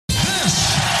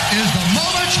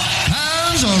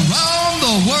around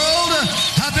the world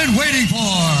have been waiting for.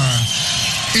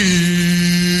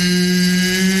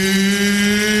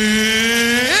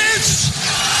 It's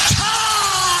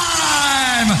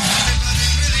time!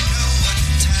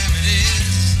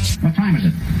 What time is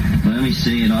it? Let me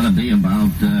see, it ought to be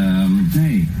about,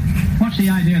 Hey, what's the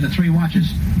idea of the 3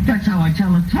 watches? That's how I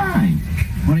tell the time.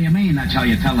 What do you mean that's how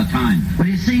you tell the time? Well,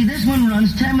 you see, this one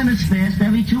runs 10 minutes fast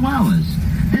every 2 hours.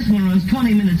 This one runs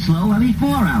 20 minutes slow every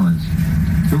 4 hours.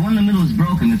 The one in the middle is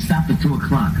broken. It stopped at 2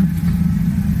 o'clock.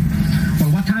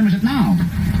 Well, what time is it now?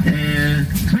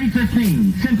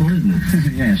 3:15. Simple, isn't it?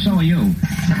 Yeah, so are you.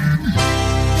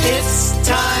 It's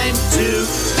time to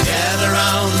gather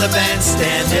around the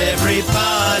bandstand,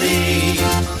 everybody.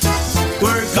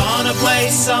 We're gonna play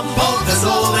some polkas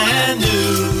old and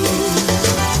new.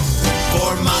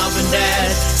 For mom and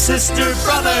dad, sister,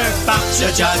 brother,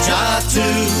 cha-cha-cha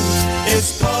too.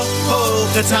 It's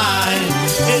polka time,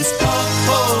 it's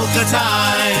polka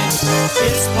time.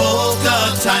 It's polka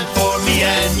time for me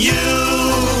and you.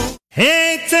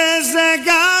 Hej, te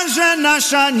zegarze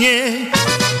nasza nie,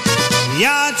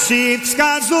 ja ci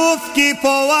wskazówki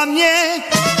połamie.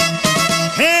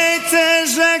 Hej, te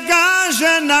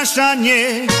zegarze nasza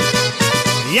nie,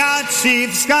 ja ci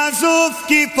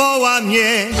wskazówki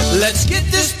połamie. Let's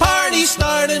get this party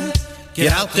started.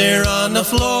 Get out there on the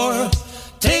floor.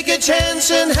 Take a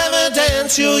chance and have a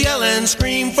dance. You'll yell and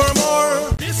scream for more.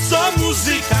 Są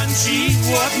muzykanci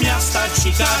od miasta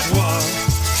Chicago.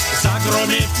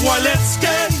 Zagrony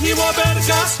Płaleckie i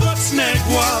Łoberga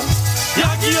Stocnego.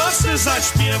 Jak Josy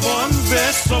zaśpiewą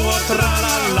wesoło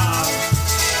tra-la-la.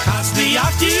 Każdy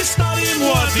jaki stary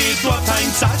młody do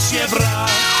tańca się bra.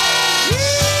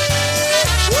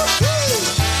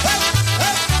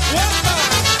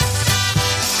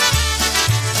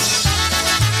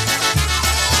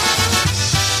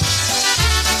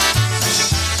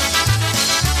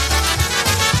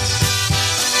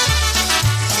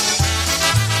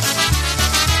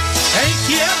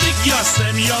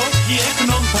 Wiosem ją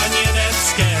piękną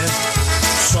paniereckę.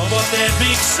 W sobotę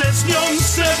bych se z nią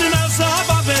szedł na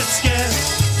zabaweckę.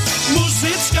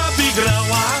 Muzyczka by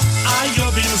grała, a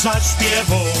ja bym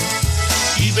zaśpiewał.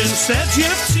 I bym se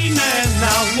dziewczynę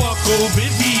na łoku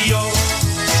wybijał.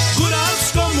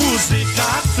 Góralska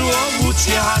muzyka to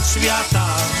uciecha świata.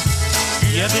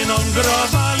 Jedyną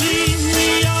growali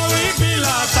mijałyby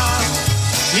lata.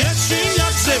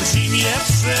 Jesieniak ze w zimie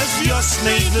przez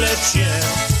wiosnę w lecie.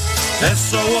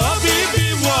 Wesoło by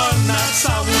było na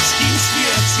całuszkim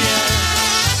świecie.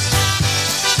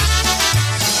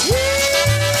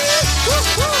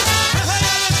 Hej,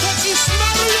 ale to ci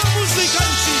smarują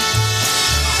muzykanci.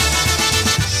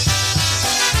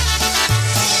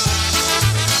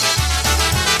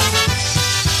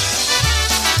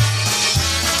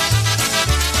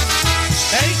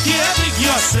 Hej, kiedy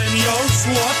wiosen ją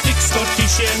złotych 100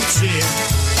 000.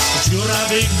 W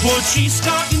dziurawych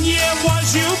bociskach nie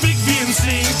łaziłbym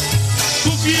więcej.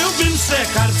 Kupiłbym se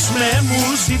karczmę,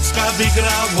 muzyczka by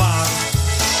grała.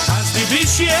 Każdy by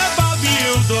się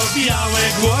bawił do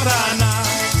białego rana.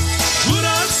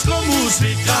 Góralska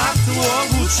muzyka to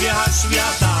uciecha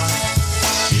świata.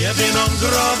 Jedyną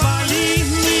growali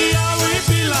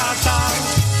mijałyby lata.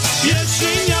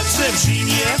 Jesieniak ze w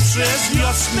zimie przez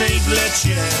wiosnę w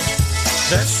lecie.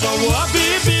 Wesoło by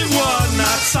było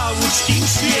na całuczkim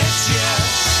świecie.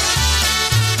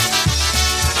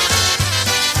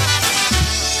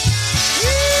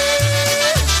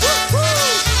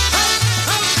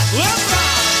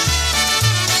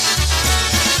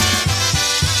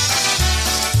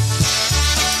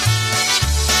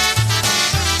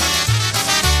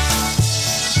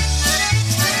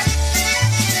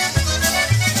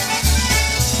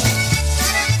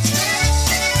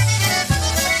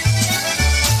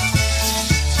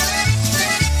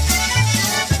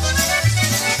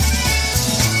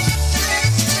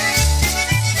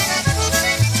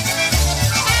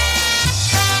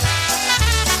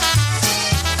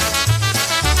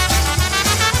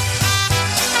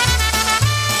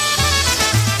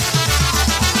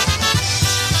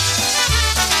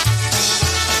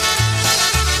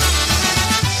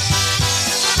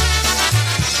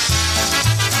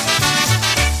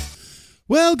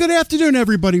 Well, good afternoon,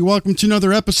 everybody. Welcome to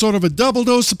another episode of A Double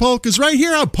Dose of Polkas right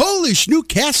here on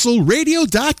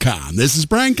PolishNewcastleRadio.com. This is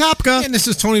Brian Kopka. And this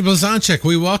is Tony Blazonczyk.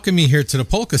 We welcome you here to the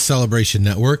Polka Celebration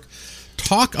Network.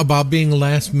 Talk about being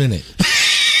last minute.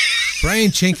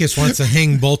 Brian Chinkus wants to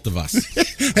hang both of us.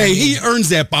 Hey, he earns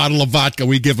that bottle of vodka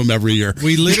we give him every year.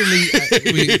 We literally,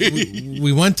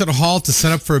 we went to the hall to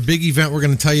set up for a big event we're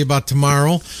going to tell you about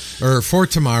tomorrow, or for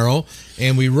tomorrow.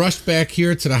 And we rushed back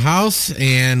here to the house,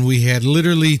 and we had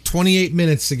literally 28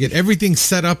 minutes to get everything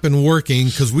set up and working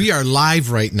because we are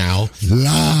live right now.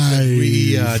 Live.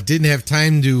 We didn't have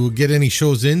time to get any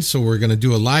shows in, so we're going to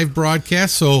do a live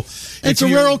broadcast. So it's a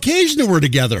rare occasion that we're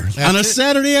together on a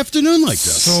Saturday afternoon like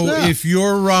this. So if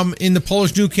you're in the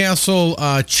Polish Newcastle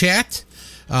chat,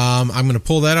 I'm going to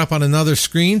pull that up on another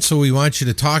screen, so we want you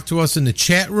to talk to us in the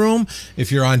chat room.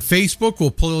 If you're on Facebook,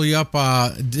 we'll pull you up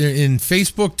in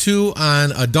Facebook, too,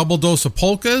 on a double dose of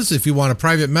polkas. If you want to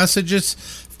private message us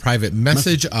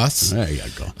there you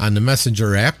go. on the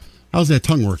Messenger app. How's that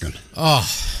tongue working? Oh,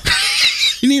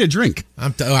 you need a drink.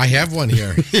 I have one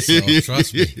here, so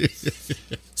trust me.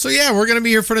 So, yeah, we're going to be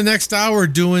here for the next hour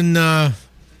doing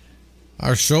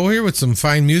our show here with some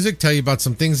fine music, tell you about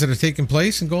some things that are taking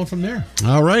place and going from there.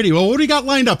 All righty. Well, what do you got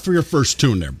lined up for your first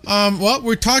tune there? Well,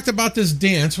 we talked about this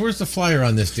dance. Where's the flyer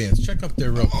on this dance? Check up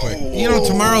there real quick. You know,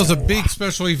 tomorrow's a big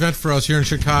special event for us here in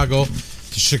Chicago.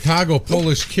 The Chicago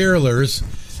Polish Carolers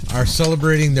are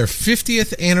celebrating their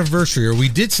 50th anniversary, or we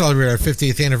did celebrate our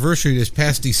 50th anniversary this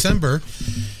past December.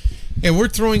 And we're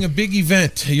throwing a big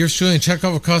event. Yours truly and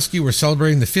Tchaikovsky, we're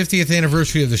celebrating the 50th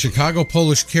anniversary of the Chicago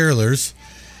Polish Carolers.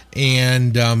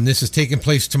 And this is taking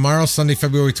place tomorrow, Sunday,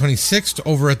 February 26th,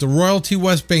 over at the Royalty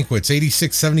West Banquets,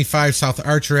 8675 South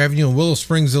Archer Avenue in Willow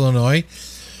Springs, Illinois.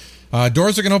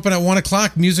 Doors are going to open at 1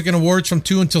 o'clock. Music and awards from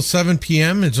 2 until 7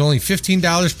 p.m. It's only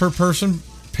 $15 per person,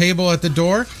 payable at the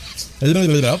door.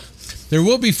 There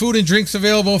will be food and drinks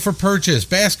available for purchase,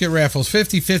 basket raffles,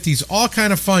 50-50s, all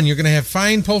kind of fun. You're going to have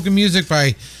fine polka music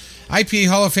by IPA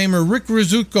Hall of Famer Rick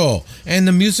Rizzuko and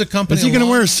the music company. Is he going to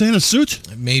wear a Santa suit?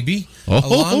 Maybe.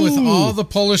 Along with all the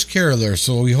Polish carolers.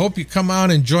 So we hope you come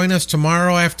out and join us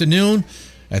tomorrow afternoon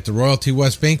at the Royalty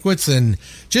West Banquets. And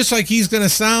just like he's going to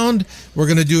sound, we're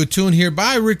going to do a tune here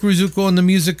by Rick Rizzuko and the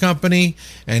music company.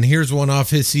 And here's one off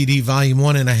his CD, Volume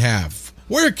 1.5.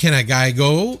 Where can a guy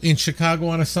go in Chicago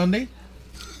on a Sunday?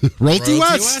 Royalty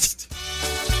West.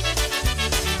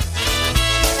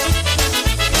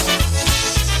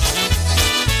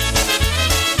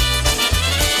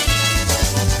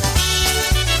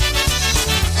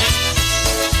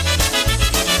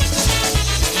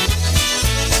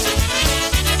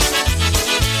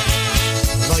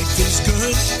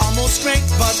 Straight,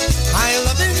 but I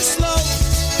love him slow.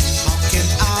 How can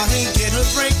I get a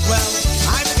break? Well,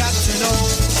 I've got to know.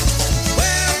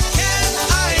 Where can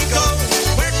I go?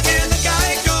 Where can a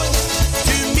guy go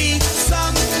to meet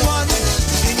someone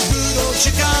in good old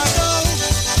Chicago?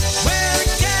 Where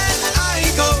can I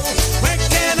go? Where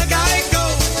can a guy go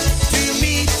to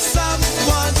meet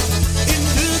someone in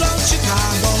good old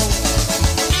Chicago?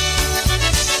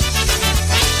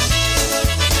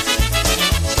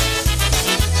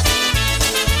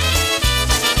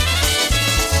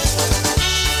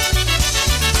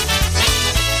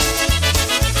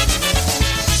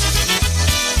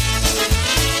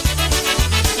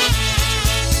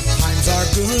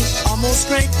 Almost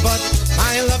great, but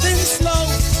I love him slow.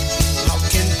 How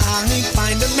can I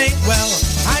find a mate? Well,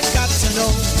 I've got to know.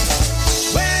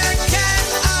 Where can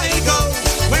I go?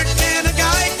 Where can a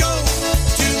guy go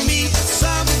to meet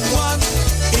someone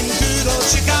in good old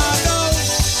Chicago?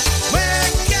 Where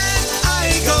can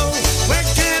I go? Where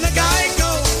can a guy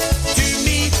go to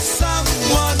meet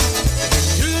someone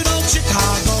in good old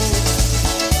Chicago?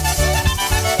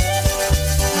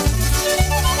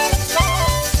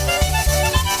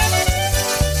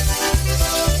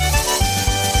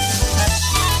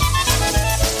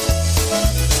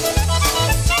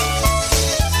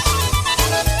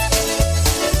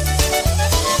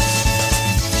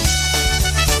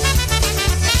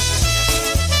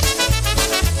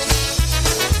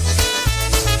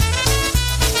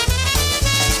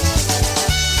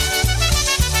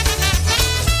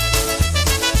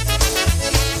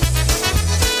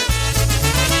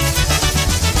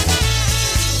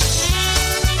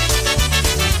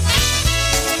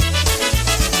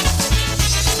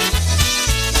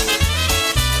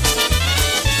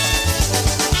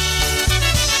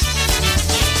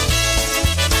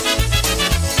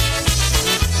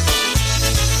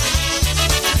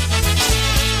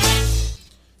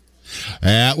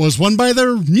 That was one by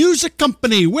their music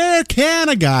company. Where can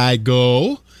a guy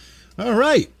go? All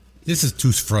right. This is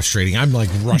too frustrating. I'm like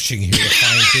rushing here to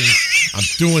find things. I'm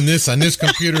doing this on this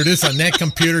computer, this on that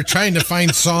computer, trying to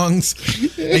find songs.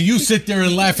 And you sit there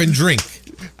and laugh and drink.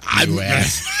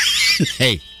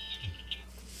 Hey.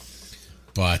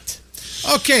 But,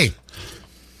 okay.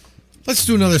 Let's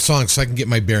do another song so I can get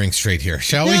my bearings straight here,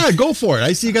 shall we? Yeah, go for it.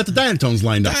 I see you got the Dynatones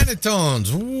lined up.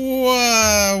 Dynatones.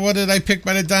 What did I pick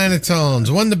by the Dynatones?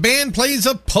 When the band plays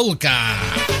a polka.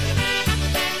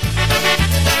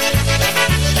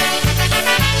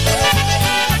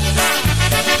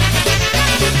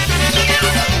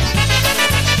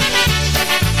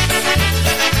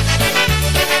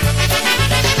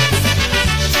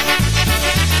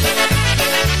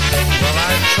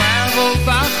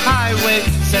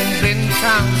 And been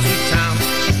town to town,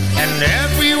 and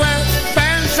everywhere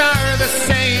bands are the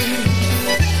same.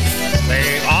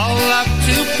 They all love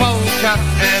to polka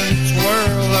and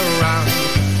twirl around.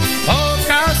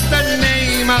 Polka's the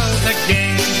name of the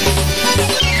game.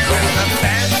 When the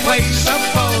band plays a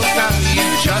polka, you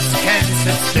just can't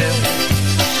sit still.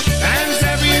 Bands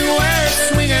everywhere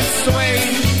swing and sway.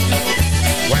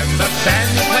 When the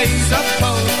band plays a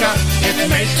polka, it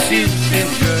makes you feel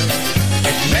good.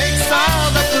 It makes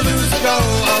all the blues go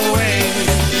away.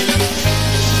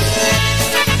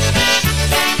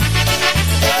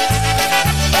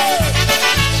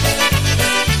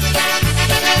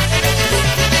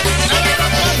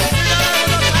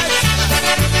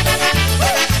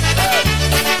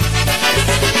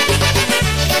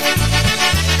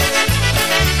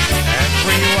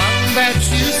 Everyone that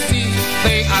you see,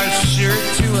 they are sure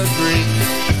to agree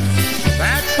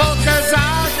that polkas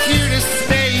are here to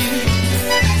stay.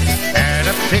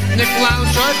 Picnic,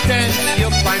 lounge, or dance,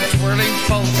 you'll find twirling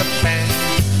polka bands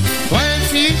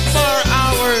 24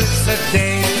 hours a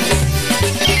day.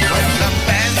 When the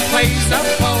band plays a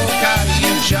polka,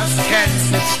 you just can't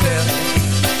sit still.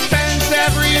 Bands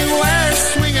everywhere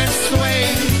swing and sway.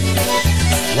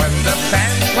 When the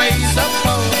band plays a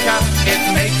polka, it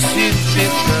makes you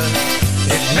feel good.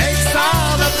 It makes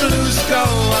all the blues go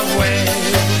away.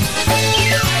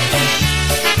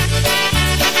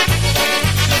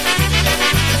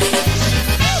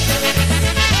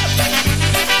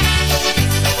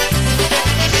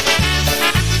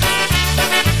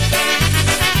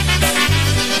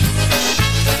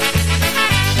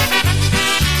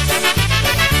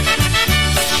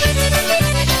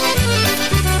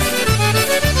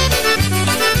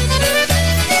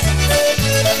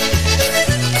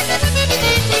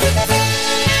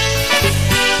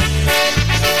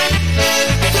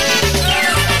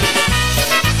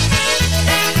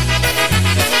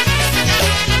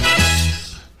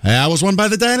 That was one by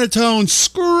the Dynatones.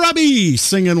 Scrubby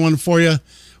singing one for you.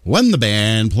 When the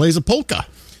band plays a polka.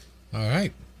 All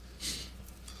right.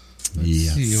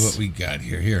 Let's see what we got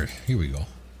here. Here we go.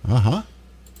 Uh-huh.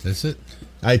 That's it?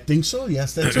 I think so.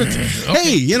 Yes, that's it. Okay.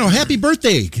 Hey, happy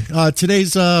birthday.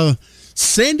 Today's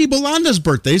Sandy Belanda's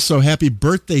birthday, so happy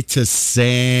birthday to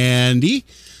Sandy.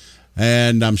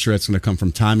 And I'm sure it's going to come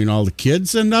from Tommy and all the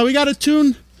kids. And we got a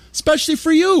tune especially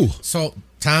for you. So,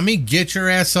 Tommy, get your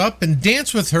ass up and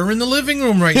dance with her in the living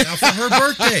room right now for her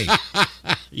birthday.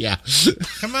 Yeah.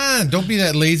 Come on, don't be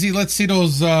that lazy. Let's see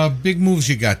those big moves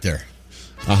you got there.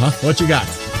 Uh-huh. What you got?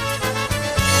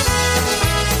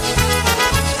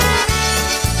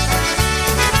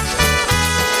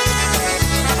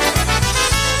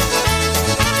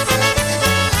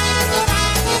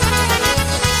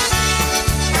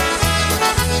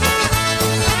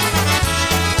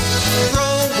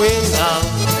 Growing up,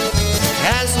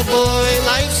 as a boy,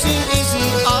 life seemed easy,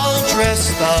 all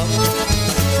dressed up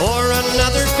for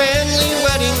another family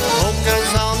wedding,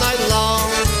 polkas all night long,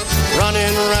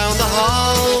 running around the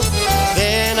hall.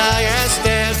 Then I asked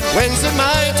Dad, when's it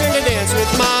my turn to dance with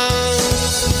Mom?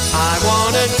 I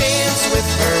wanna dance with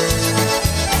her,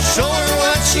 show her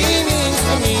what she means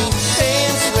to me,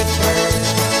 dance with her,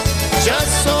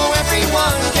 just so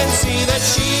everyone can see that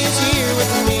she's here with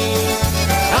me.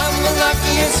 I'm the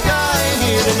luckiest guy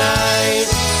here tonight.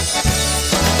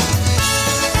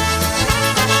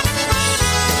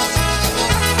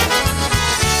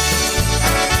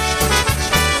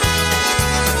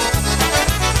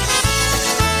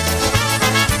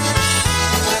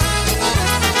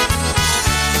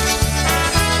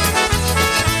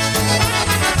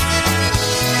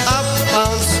 Up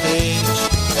on stage,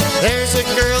 there's a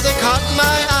girl that caught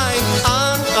my eye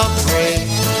on a parade.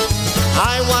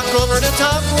 I walked over to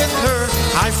talk with her,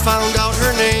 I found out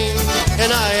her name,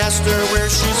 and I asked her where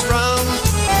she's from.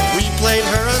 We played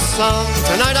her a song,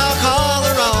 tonight I'll call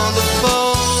her on the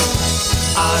phone.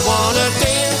 I wanna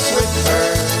dance with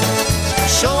her,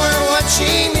 show her what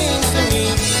she means to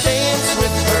me, dance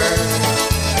with her,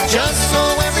 just so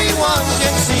everyone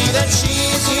can see that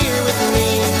she's here with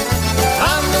me.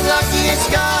 I'm the luckiest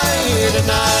guy here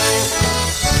tonight.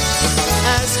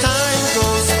 As time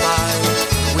goes by,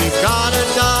 we've got a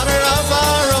daughter of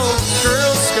our own,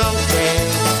 Girl Scout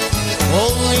dance,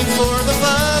 only for the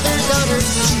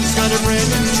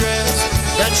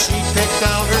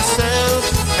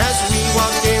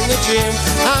gym,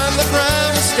 on the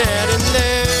ground and standing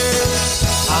there.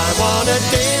 I wanna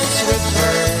dance with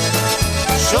her,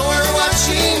 show her what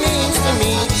she means to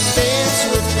me. Dance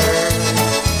with her,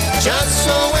 just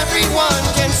so everyone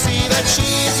can see that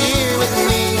she's here with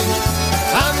me.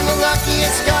 I'm the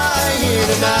luckiest guy here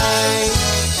tonight.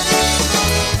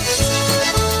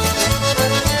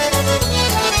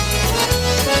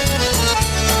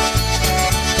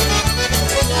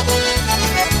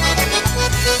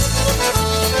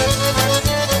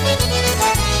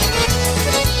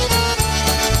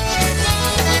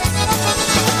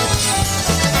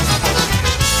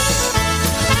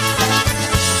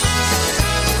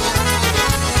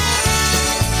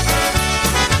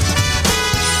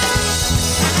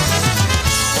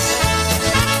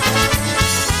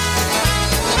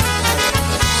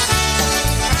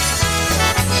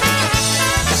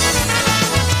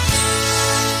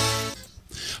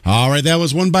 All right, that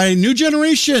was one by New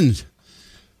Generation,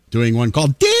 doing one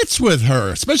called Dance With Her,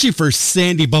 especially for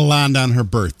Sandy Belanda on her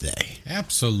birthday.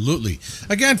 Absolutely.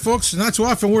 Again, folks, not too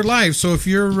often we're live, so if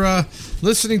you're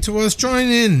listening to us, join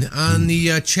in on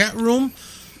the chat room.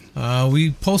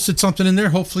 We posted something in there.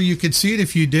 Hopefully you could see it.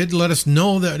 If you did, let us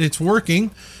know that it's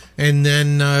working. And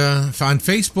then on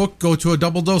Facebook, go to A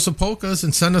Double Dose of Polkas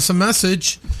and send us a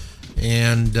message.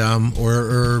 And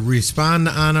or respond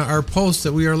on our post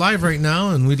that we are live right now,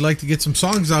 and we'd like to get some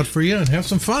songs out for you and have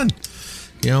some fun.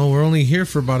 You know, we're only here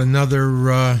for about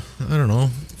another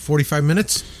 45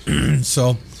 minutes.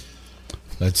 So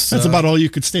that's about all you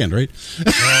could stand, right? Oh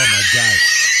my God.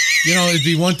 You know, it'd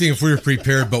be one thing if we were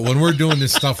prepared, but when we're doing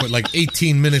this stuff with like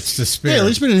 18 minutes to spare. Hey, at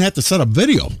least we didn't have to set up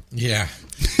video. Yeah.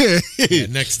 Yeah,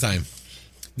 next time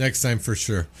for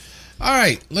sure. All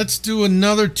right, let's do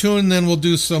another tune, then we'll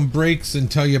do some breaks and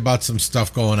tell you about some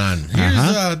stuff going on.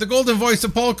 Here's the golden voice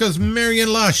of polkas,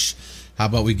 Marion Lush. How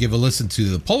about we give a listen to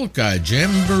the Polka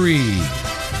Jamboree?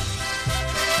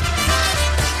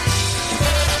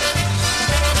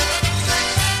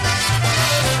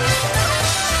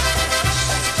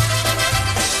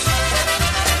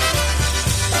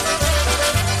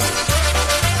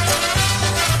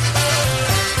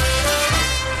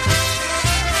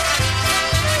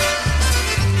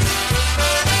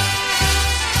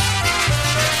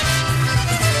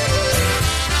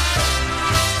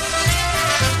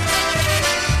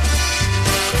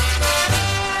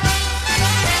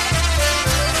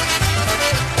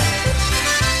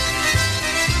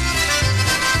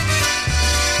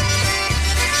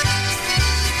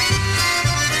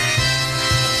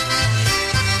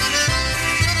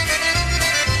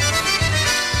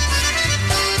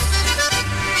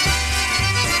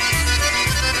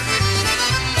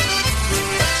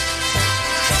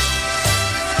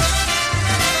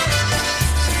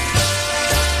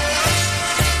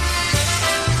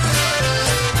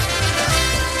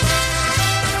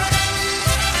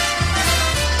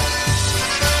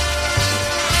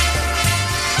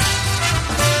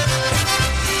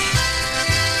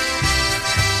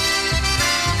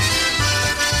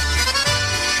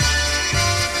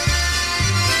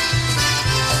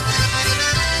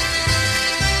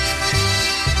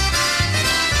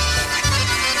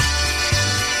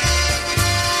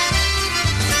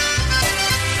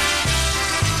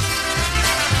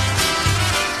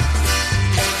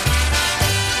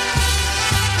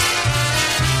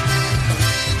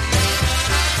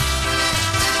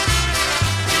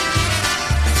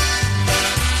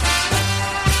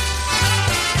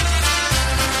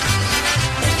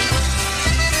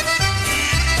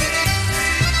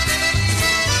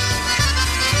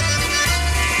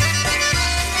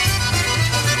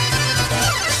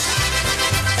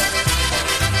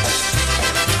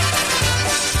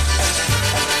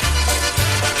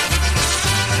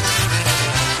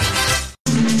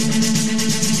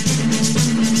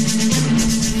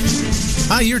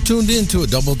 You're tuned in to A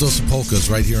Double Dose of Polkas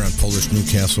right here on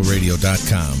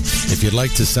PolishNewcastleRadio.com. If you'd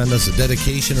like to send us a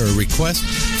dedication or a request,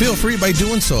 feel free by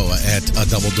doing so at A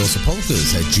Double Dose of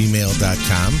Polkas at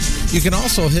gmail.com. You can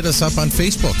also hit us up on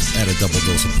Facebook at A Double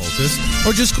Dose of Polkas,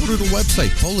 or just go to the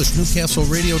website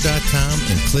PolishNewcastleRadio.com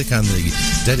and click on the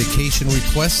dedication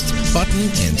request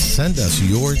button and send us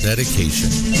your dedication.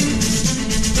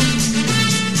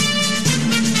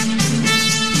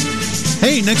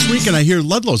 Hey, next weekend I hear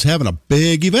Ludlow's having a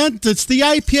big event. It's the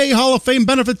IPA Hall of Fame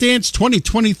Benefit Dance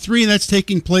 2023, and that's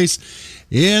taking place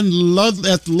at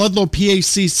Ludlow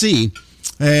PACC.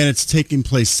 And it's taking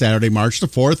place Saturday, March the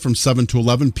 4th from 7 to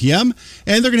 11 p.m.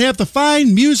 And they're going to have the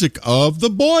fine music of the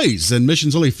boys.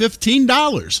 Admission's only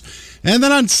 $15. And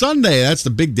then on Sunday, that's the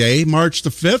big day, March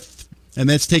the 5th, and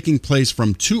that's taking place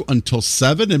from 2 until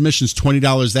 7. Admission's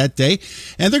 $20 that day.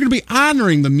 And they're going to be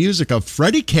honoring the music of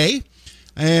Freddie K.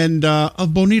 and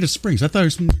of Bonita Springs. I thought he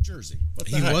was from New Jersey.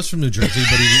 He was from New Jersey,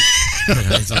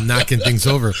 but I'm knocking things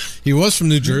over. He was from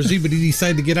New Jersey, but he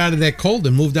decided to get out of that cold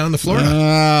and move down to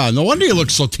Florida. No wonder he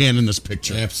looks so tan in this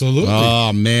picture. Absolutely.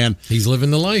 Oh, man. He's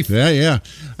living the life. Yeah.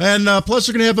 And plus,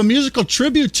 we're going to have a musical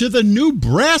tribute to the new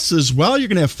brass as well. You're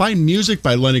going to have fine music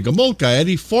by Lenny Gomulka,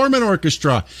 Eddie Foreman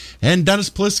Orchestra, and Dennis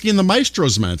Polisky and the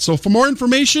Maestros Men. So for more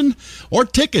information or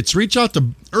tickets, reach out to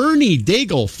Ernie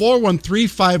Daigle,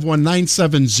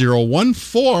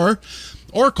 413-519-7014,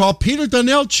 or call Peter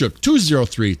Danelchuk,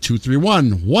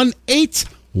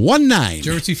 203-231-1819. Did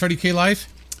you ever see Freddie K. live?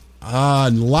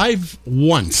 Live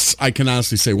once. I can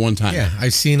honestly say one time. Yeah, I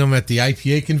seen him at the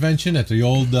IPA convention at the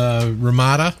old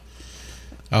Ramada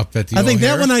up at the I think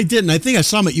O'Hare. that one I didn't. I think I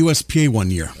saw him at USPA one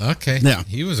year. Okay. Yeah.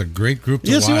 He was a great group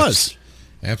to Yes, watch. he was.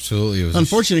 Absolutely. It was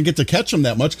Unfortunately, I didn't get to catch him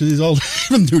that much because he's all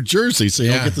from New Jersey, so you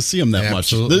don't Yeah, get to see him that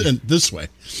absolutely. much this way.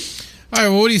 All right,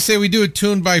 well, what do you say we do a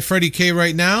tune by Freddie K.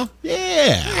 right now?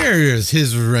 Yeah. Here's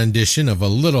his rendition of a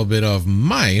little bit of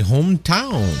My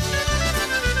Hometown.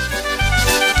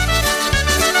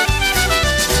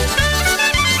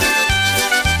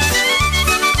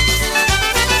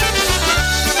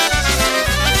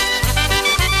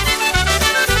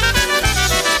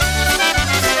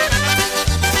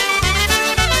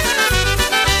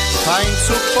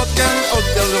 Tańcu potem od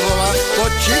Lwowa, bo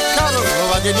ci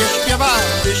Karłowa nie śpiewa,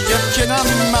 gdyż dziewczyna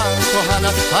ma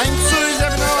kochana. Tańcuj ze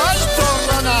mną aż do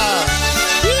rana.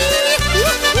 Dawajcie,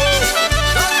 chłopcy.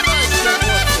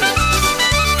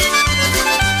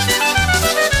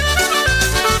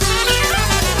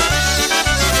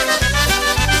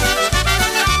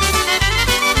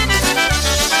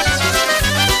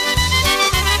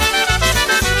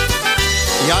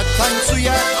 Ja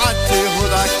tańcuję, a ty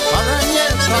chudak, ale nie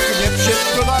tak nie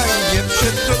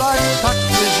przytulaj tak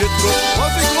brzydko, bo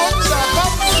wygląda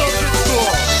bardzo brzydko.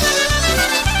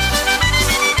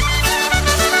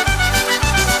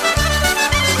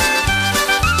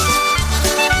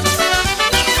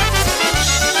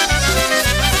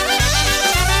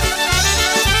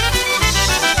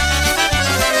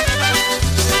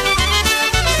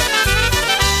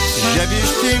 Żebyś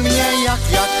ty mnie jak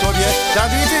ja tobie,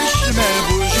 dalibyśmy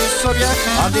buzi sobie,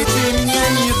 ale ty mnie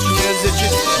nic nie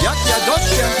zyczysz, jak ja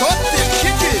dotrzem, to ty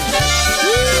krzyczysz.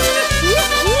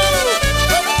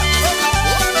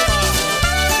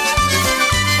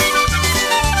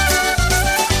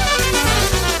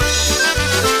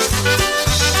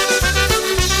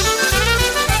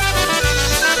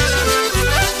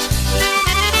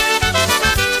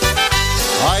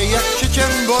 A jak krzyczę,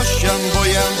 bo się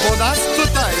boję, bo nas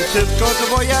tutaj tylko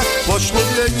dwoje, po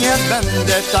ślubie nie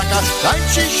będę taka, daj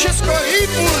ci wszystko i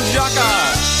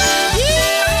buziaka.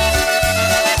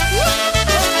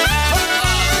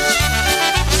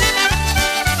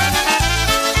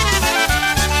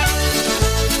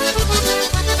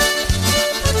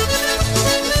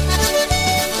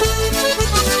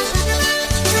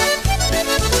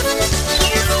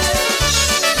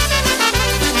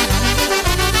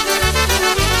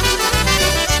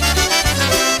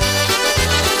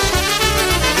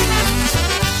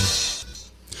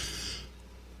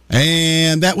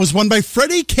 And that was one by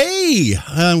Freddie K.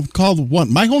 Called what?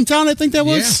 My Hometown, I think that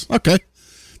was? Yeah. Okay.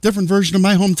 Different version of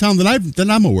My Hometown than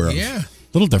I'm aware of. Yeah. A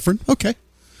little different. Okay.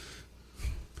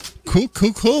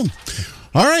 Cool.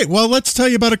 All right. Well, let's tell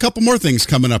you about a couple more things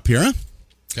coming up here. Huh?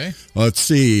 Okay. Let's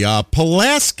see.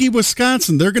 Pulaski,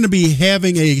 Wisconsin. They're going to be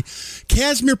having a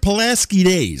Casimir Pulaski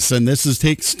Days, and this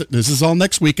is all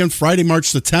next weekend, Friday,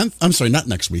 March the 10th. I'm sorry, not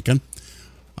next weekend.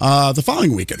 The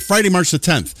following weekend, Friday, March the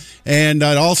 10th. And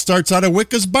it all starts out at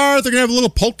Wicca's Bar. They're going to have a little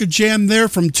polka jam there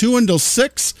from 2 until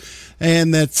 6.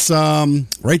 And that's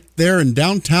right there in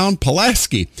downtown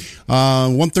Pulaski.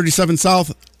 137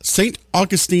 South St.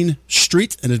 Augustine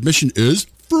Street. And admission is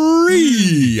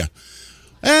free.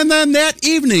 And then that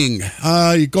evening,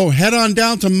 you go head on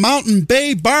down to Mountain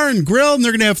Bay Bar and Grill. And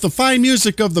they're going to have the fine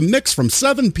music of the mix from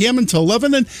 7 p.m. until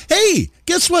 11. And hey,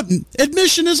 guess what?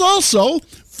 Admission is also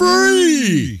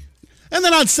free. And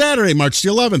then on Saturday, March the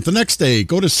 11th, the next day,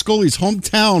 go to Scully's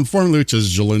hometown, formerly which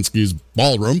is Jelinski's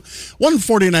Ballroom,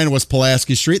 149 West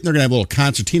Pulaski Street. And they're going to have a little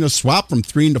concertina swap from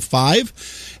 3 to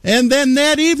 5. And then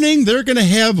that evening, they're going to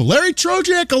have Larry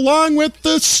Trojak along with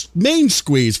the main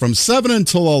squeeze from 7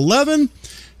 until 11.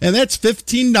 And that's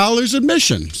 $15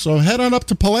 admission. So head on up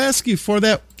to Pulaski for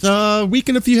that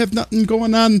weekend if you have nothing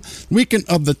going on, weekend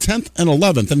of the 10th and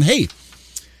 11th. And hey,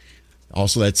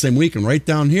 also that same weekend right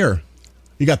down here,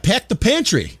 you got Pack the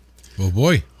Pantry. Oh,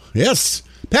 boy. Yes.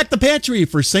 Pack the Pantry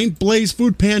for St. Blaise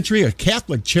Food Pantry, a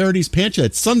Catholic Charities Pantry.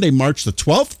 That's Sunday, March the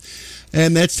 12th.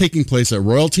 And that's taking place at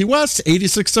Royalty West,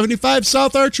 8675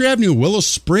 South Archer Avenue, Willow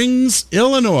Springs,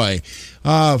 Illinois.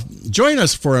 Join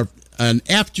us for an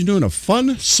afternoon of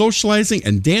fun, socializing,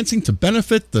 and dancing to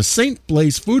benefit the St.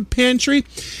 Blaise Food Pantry.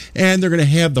 And they're going to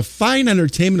have the fine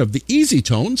entertainment of the Easy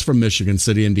Tones from Michigan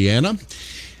City, Indiana.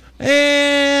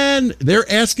 And they're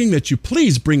asking that you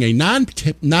please bring a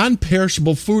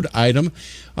non-perishable food item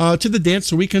to the dance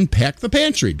so we can pack the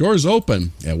pantry. Doors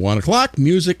open at 1 o'clock.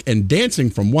 Music and dancing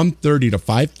from 1:30 to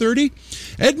 5:30.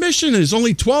 Admission is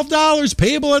only $12,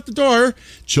 payable at the door.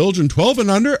 Children 12 and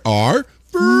under are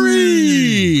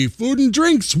free. Food and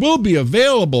drinks will be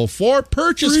available for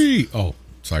purchase. Free. Oh,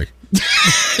 sorry.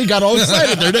 You got all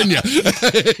excited there, didn't you?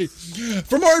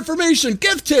 For more information,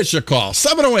 give Tish a call.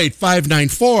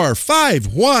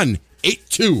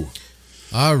 708-594-5182.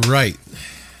 All right.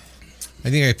 I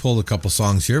think I pulled a couple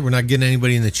songs here. We're not getting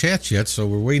anybody in the chats yet, so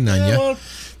we're waiting on you. Well,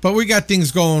 but we got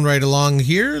things going right along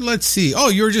here. Let's see. Oh,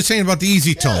 you were just saying about the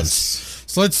Easy Tones.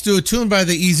 So let's do a tune by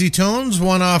the Easy Tones,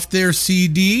 one off their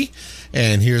CD.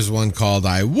 And here's one called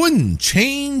I Wouldn't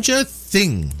Change a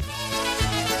Thing.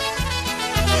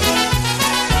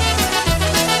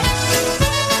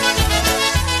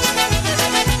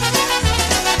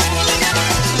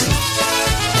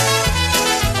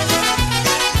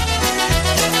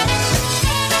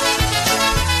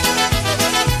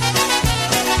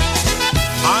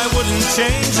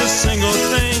 Change a single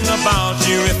thing about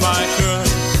you if I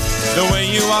could. The way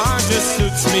you are just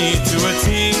suits me to a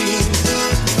T.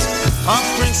 A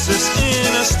princess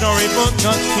in a storybook,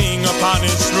 a king upon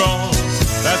his throne.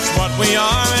 That's what we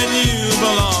are and you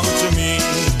belong to me.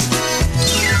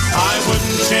 I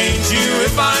wouldn't change you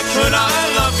if I could. I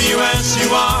love you as you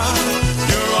are.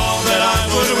 You're all that I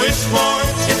would wish for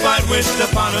if I'd wished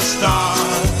upon a star.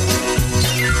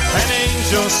 An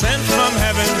angel sent from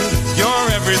heaven, you're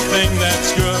everything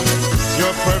that's good.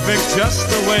 You're perfect just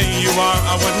the way you are.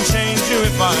 I wouldn't change you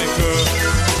if I could.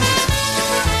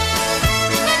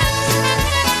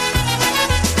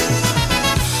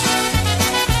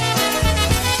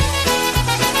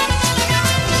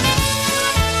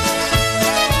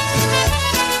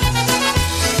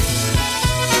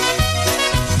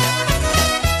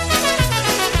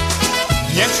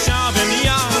 Nie chciałbym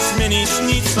ja zmienić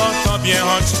nic o tobie,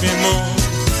 choćby mógł.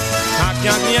 Tak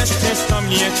jak jesteś, to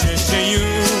mnie cieszy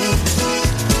już.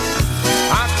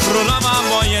 A królowa w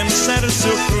moim sercu,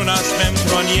 króla swym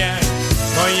tronie,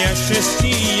 to jeszcze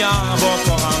ci ja, bo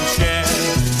kocham cię.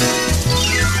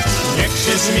 Nie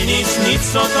chcę zmienić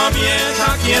nic o tobie,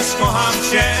 tak jest, kocham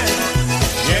cię.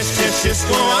 Jeszcze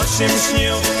wszystko o czym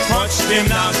śnił, choć tym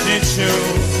na życiu.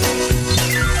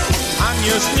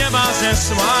 Anioł z nieba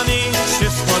zesłany,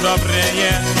 wszystko dobre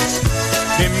jest.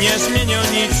 Tym nie zmienił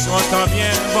nic o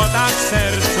tobie, bo tak w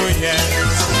sercu jest.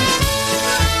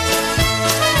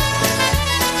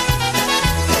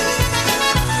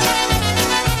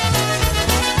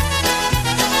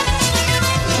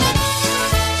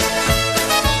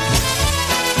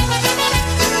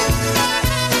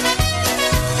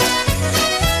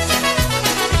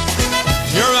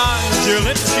 Your eyes, your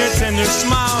lips, your tender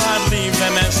smile, I'd leave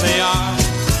them as they are.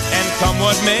 And come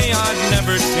what may, I'd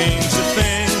never change a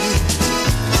thing.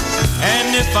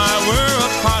 And if I were a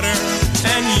potter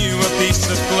and you a piece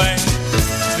of clay,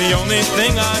 the only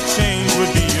thing I'd change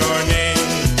would be your name.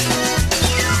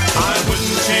 I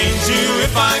wouldn't change you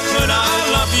if I could. I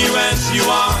love you as you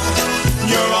are.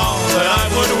 You're all that I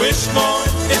would wish for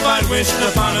if I'd wished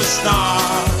upon a star.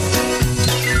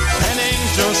 An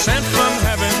angel sent from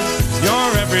heaven,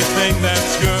 you're everything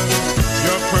that's good.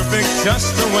 You're perfect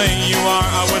just the way you are.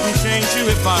 I wouldn't change you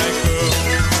if I could.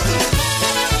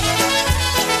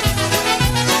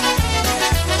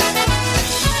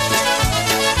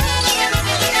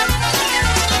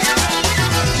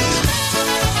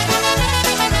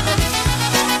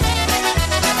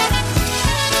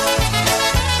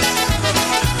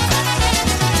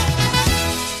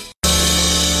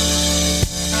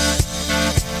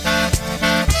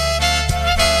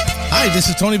 Hi, this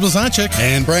is Tony Blazonczyk.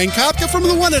 And Brian Kopka from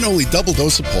the one and only Double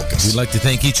Dose of Polkas. We'd like to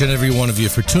thank each and every one of you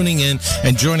for tuning in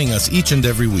and joining us each and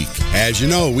every week. As you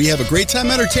know, we have a great time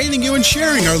entertaining you and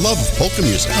sharing our love of polka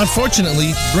music.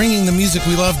 Unfortunately, bringing the music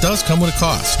we love does come with a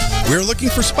cost. We're looking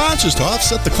for sponsors to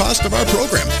offset the cost of our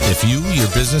program. If you, your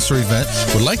business or event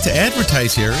would like to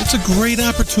advertise here, it's a great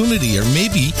opportunity. Or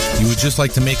maybe you would just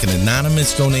like to make an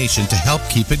anonymous donation to help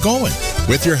keep it going.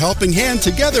 With your helping hand,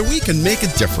 together we can make a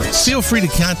difference. Feel free to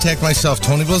contact myself,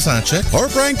 Tony Blazonczyk, or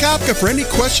Brian Kopka for any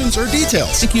questions or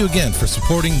details. Thank you again for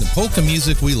supporting the polka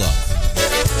music we love.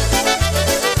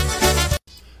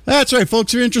 That's right,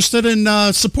 folks. If you're interested in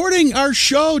supporting our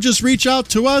show, just reach out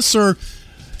to us or,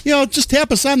 just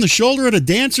tap us on the shoulder at a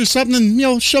dance or something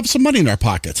and, shove some money in our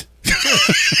pocket.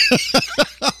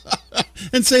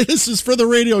 And say this is for the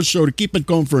radio show to keep it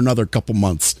going for another couple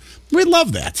months. We'd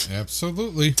love that.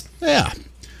 Absolutely. Yeah.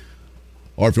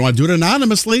 Or if you want to do it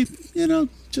anonymously,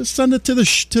 just send it to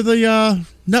the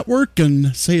network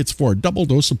and say it's for a double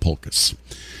dose of polkas.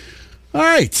 All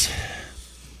right.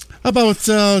 How about,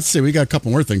 let's see, we got a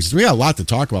couple more things. We got a lot to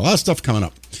talk about, a lot of stuff coming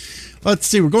up. Let's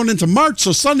see, we're going into March.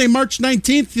 So Sunday, March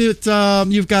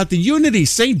 19th, you've got the Unity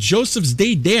St. Joseph's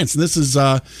Day Dance. And this is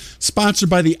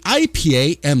sponsored by the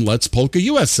IPA and Let's Polka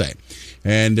USA.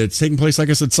 And it's taking place,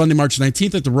 like I said, Sunday, March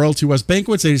 19th at the Royalty West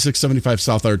Banquets, 8675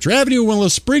 South Archer Avenue, Willow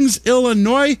Springs,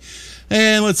 Illinois.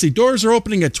 And let's see, doors are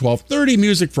opening at 12:30.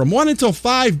 Music from 1 until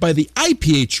 5 by the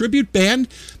IPA Tribute Band.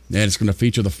 And it's going to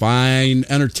feature the fine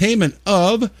entertainment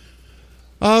of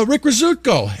Rick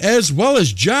Rizzuto, as well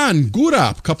as John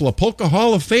Gurap, a couple of Polka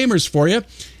Hall of Famers for you.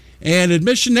 And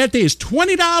admission that day is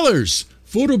 $20.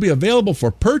 Food will be available for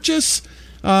purchase.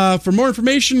 For more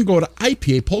information, go to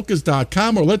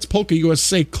IPAPolkas.com or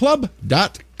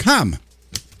Let'sPolkaUSAClub.com.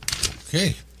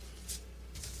 Okay.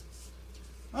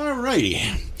 All righty.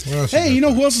 Hey, you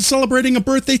know who else is celebrating a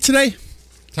birthday today?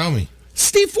 Tell me.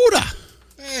 Steve Fuda.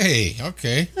 Hey,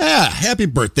 okay. Yeah, happy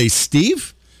birthday,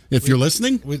 Steve. If you're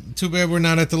listening. Too bad we're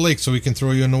not at the lake so we can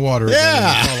throw you in the water.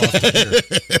 Yeah.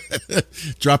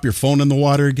 Drop your phone in the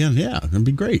water again. Yeah, that'd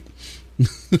be great.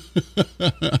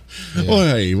 Well,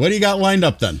 hey, what do you got lined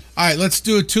up then? All right, let's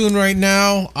do a tune right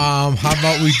now. How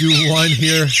about we do one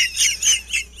here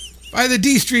by the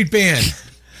D Street Band?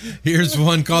 Here's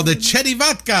one called the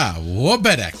Chedivatka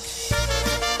Wobedek.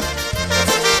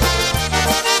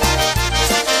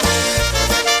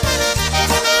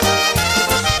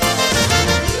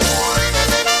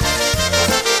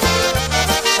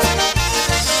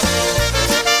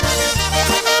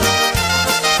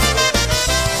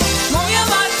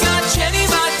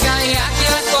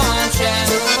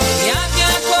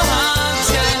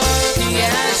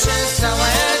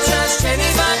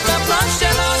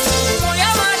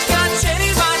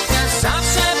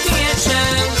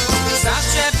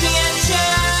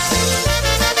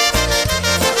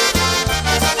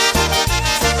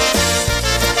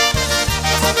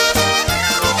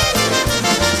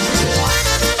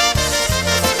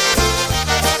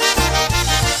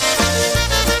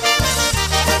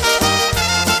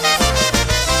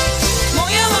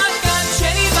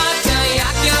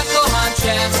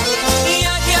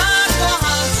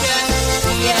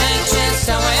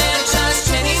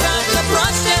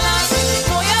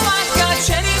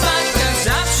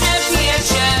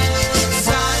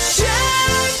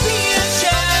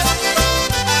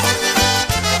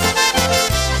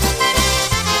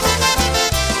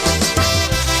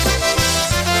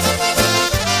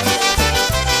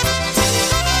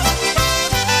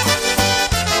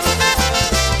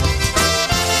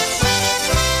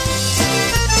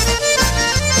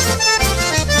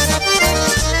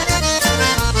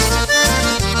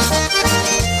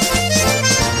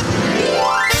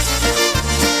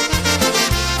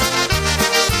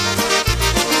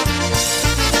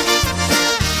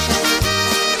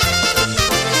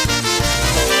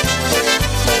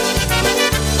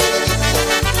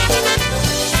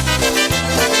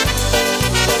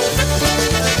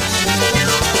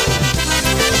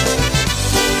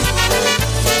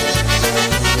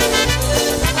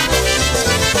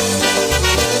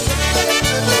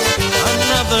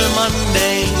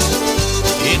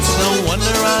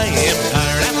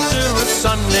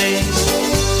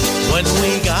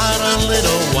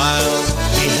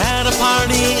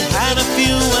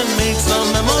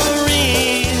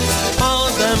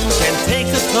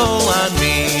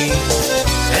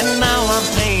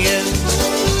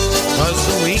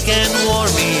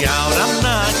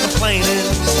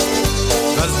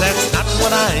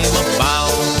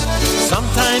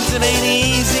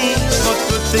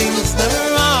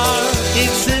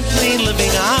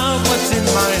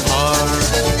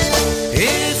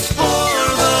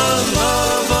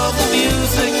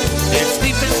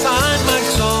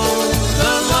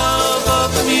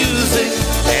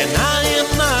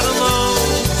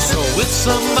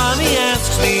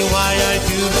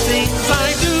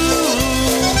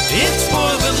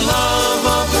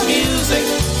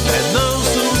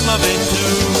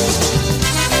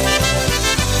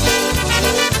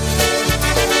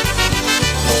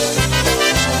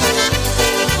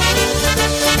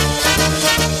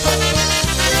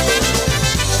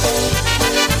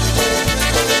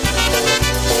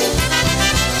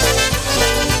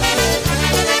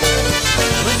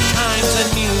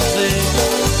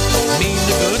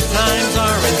 Good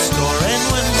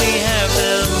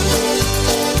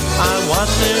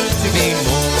want there to be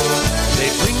more. They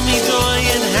bring me joy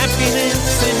and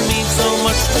happiness and mean so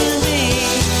much to me.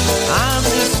 On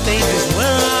this stage is where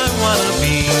I want to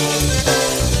be.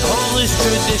 Polish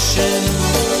tradition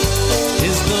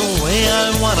is the way I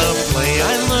want to play.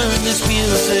 I learned this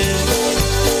music.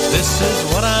 This is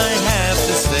what I have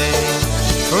to say.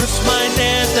 First my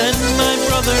dad, then my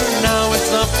brother, now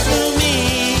it's up to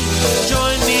me.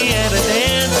 Join me at a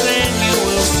dance and you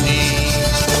will see.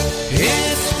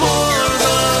 It's for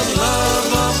the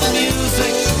love of the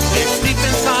music. It's deep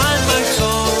inside my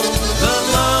soul. The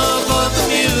love of the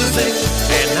music.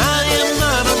 And I am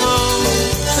not alone.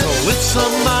 So if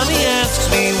somebody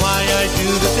asks me why I do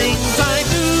the things I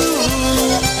do,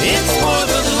 it's for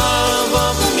the love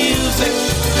of the music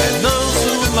and those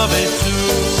who love it too.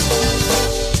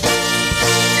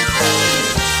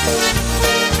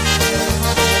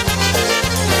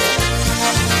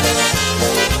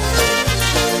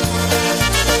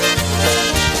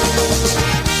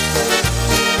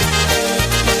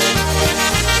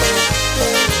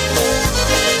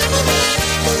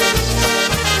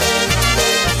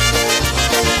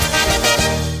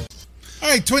 All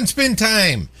right, Twin Spin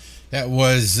time. That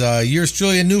was yours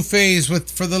truly, a new phase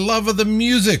with For the Love of the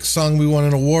Music, song we won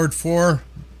an award for.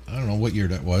 I don't know what year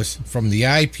that was, from the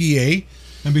IPA.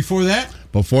 And before that?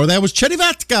 Before that was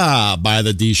Cherivatka by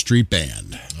the D Street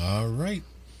Band. All right.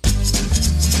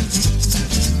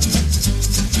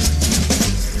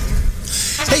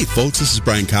 Hey folks, this is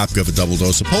Brian Kopka of A Double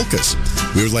Dose of Polkas.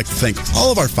 We would like to thank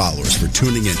all of our followers for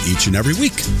tuning in each and every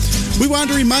week. We want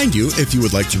to remind you, if you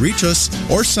would like to reach us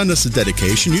or send us a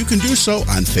dedication, you can do so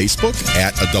on Facebook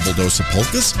at A Double Dose of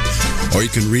Polkas, or you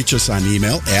can reach us on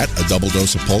email at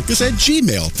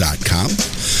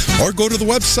adoubledosefpolkas@gmail.com, or go to the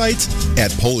website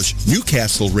at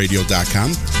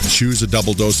PolishNewcastleRadio.com, choose A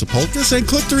Double Dose of Polkas, and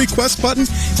click the request button,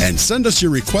 and send us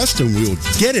your request, and we will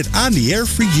get it on the air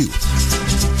for you.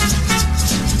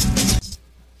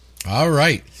 All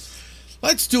right.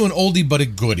 Let's do an oldie but a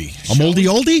goodie. A moldy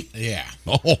oldie? Yeah.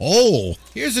 Oh.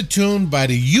 Here's a tune by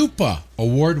the UPA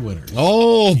award winners.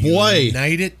 Oh, boy.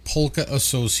 United Polka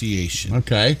Association.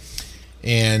 Okay.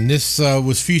 And this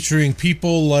was featuring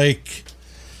people like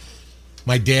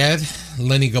my dad,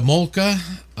 Lenny Gomolka,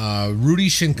 Rudy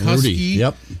Shinkuski.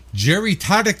 Yep. Jerry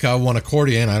Tardyka won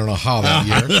accordion. I don't know how that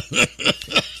year.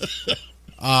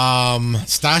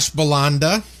 Stash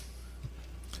Balanda.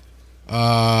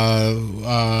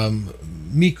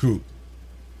 Mikrut.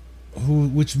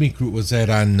 Which Mikrut was that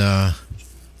on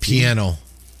piano?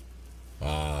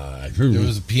 There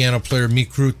was a piano player,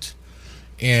 Mikrut,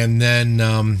 and then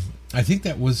I think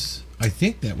that was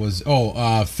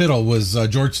fiddle was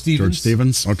George Stevens. George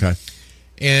Stevens. Okay.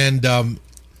 And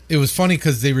it was funny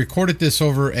because they recorded this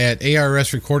over at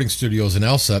ARS Recording Studios in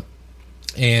Elsep,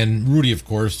 and Rudy, of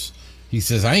course, he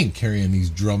says, I ain't carrying these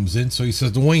drums in. So he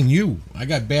says, Wayne, I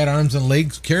got bad arms and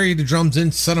legs. Carry the drums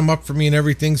in, set them up for me and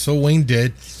everything. So Wayne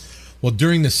did. Well,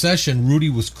 during the session, Rudy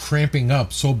was cramping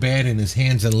up so bad in his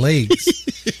hands and legs,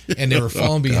 and they were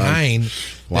falling behind.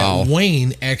 Wow. That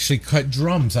Wayne actually cut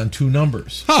drums on 2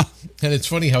 numbers. Huh. And it's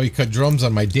funny how he cut drums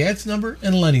on my dad's number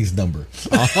and Lenny's number.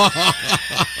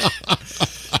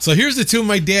 So here's the tune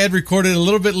my dad recorded a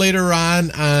little bit later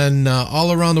on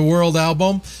All Around the World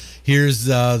album. Here's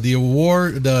the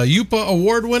UPA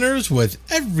award winners with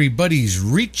Everybody's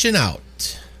Reaching Out.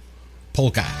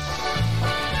 Polka.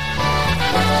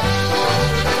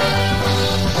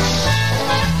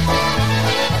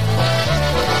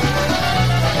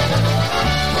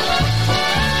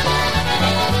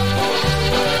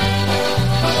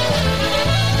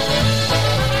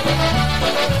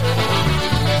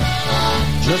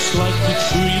 Just like the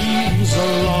trees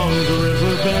along the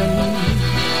river bend,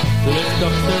 lift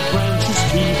up their branches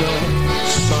to the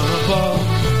sun above.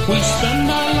 We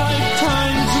spend our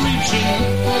lifetimes reaching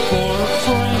for a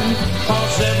friend,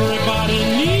 'cause everybody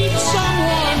needs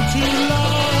someone to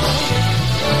love.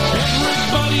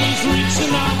 Everybody's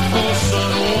reaching out for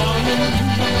someone,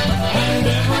 and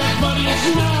everybody's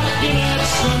knocking at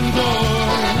some door.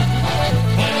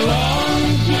 And long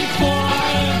before I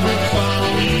ever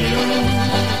found you,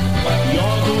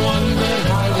 you're the one that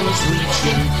I was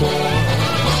reaching for.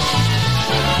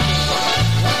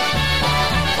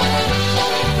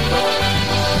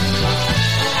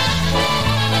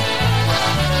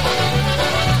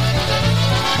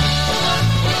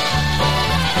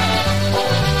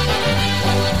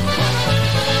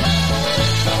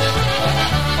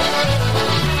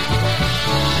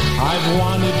 I've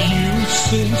wanted you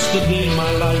since the day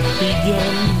my life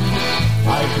began.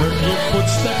 I've heard your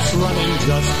footsteps running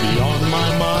just beyond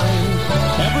my mind.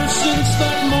 Ever since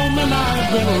that moment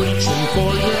I've been reaching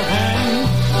for your hand.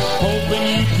 hoping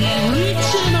you'd be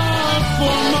reaching out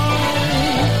for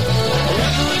mine.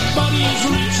 Everybody's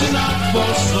reaching out for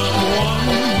someone,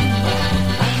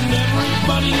 and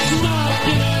everybody's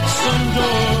knocking at some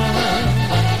door.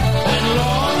 And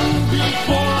long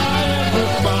before I ever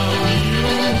found you,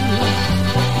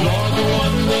 you're the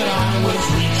one that I was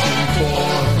reaching for.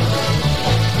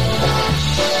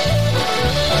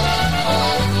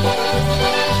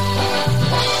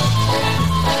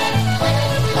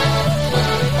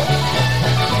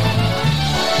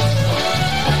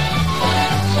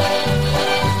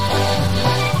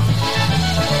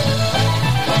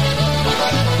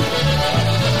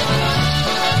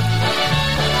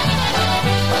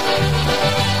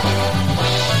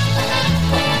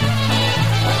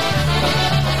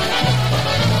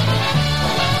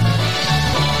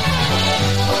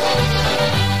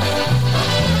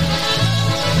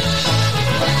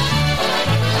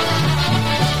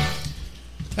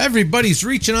 Everybody's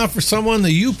reaching out for someone.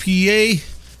 The UPA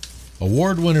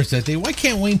award winners that day. Why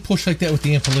can't Wayne push like that with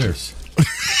the Ampliers?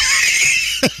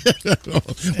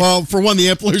 Well, for one, the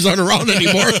Ampliers aren't around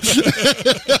anymore.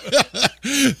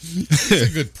 He's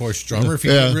a good push drummer if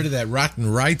you get rid of that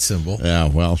rotten ride cymbal. Yeah,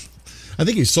 well, I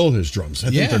think he sold his drums.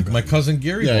 I think My cousin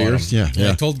Gary bought yours, them.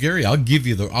 yeah. I told Gary, I'll give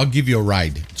you a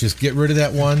ride. Just get rid of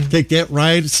that one. Take that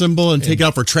ride cymbal and take it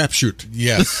out for trap shoot.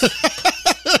 Yes.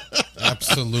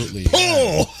 Absolutely.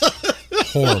 Oh!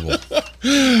 Horrible. All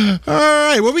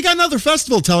right. Well, we got another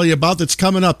festival to tell you about that's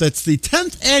coming up. That's the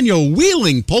 10th annual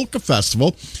Wheeling Polka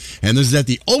Festival. And this is at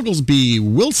the Oglesby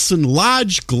Wilson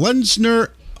Lodge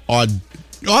Glensner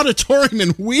Auditorium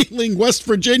in Wheeling, West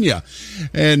Virginia.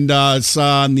 And it's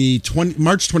on the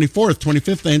March 24th,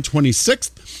 25th, and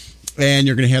 26th. And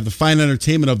you're going to have the fine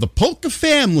entertainment of the Polka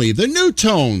Family, the New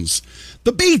Tones,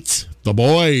 the Beat, the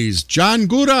Boys, John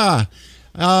Gura,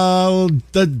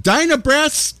 the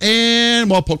Dynabrass, and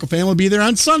Polka Family will be there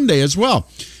on Sunday as well.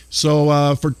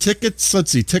 So for tickets,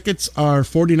 let's see, tickets are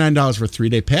 $49 for a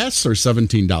 3-day pass, or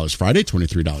 $17 Friday,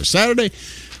 $23 Saturday,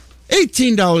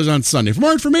 $18 on Sunday. For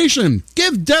more information,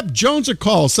 give Deb Jones a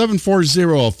call,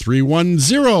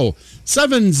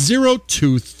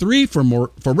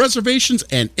 740-310-7023 for reservations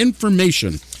and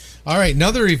information. All right,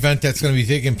 another event that's going to be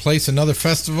taking place, another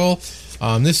festival.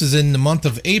 This is in the month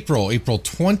of April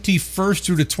 21st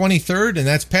through the 23rd, and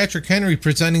that's Patrick Henry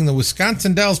presenting the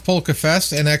Wisconsin Dells Polka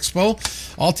Fest and Expo,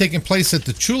 all taking place at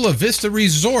the Chula Vista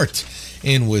Resort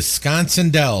in Wisconsin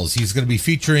Dells. He's going to be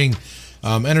featuring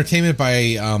entertainment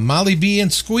by Molly B and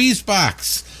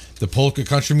Squeezebox, the polka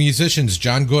country musicians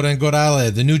John Gora and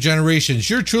Gorale, the New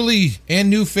Generations, Your Truly and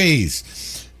New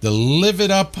Phase, the Live It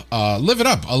Up, a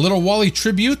Little Wally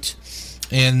tribute,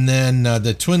 and then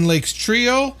the Twin Lakes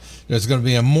Trio. There's going to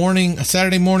be a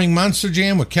Saturday morning Monster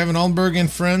Jam with Kevin Allenberg and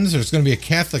friends. There's going to be a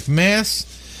Catholic Mass.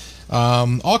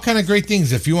 All kind of great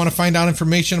things. If you want to find out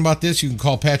information about this, you can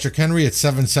call Patrick Henry at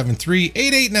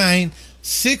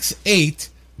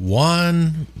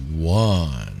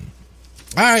 773-889-6811.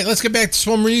 All right, let's get back to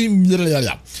some.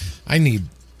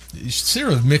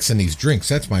 Sarah's mixing these drinks.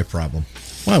 That's my problem.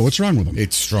 Wow, what's wrong with them?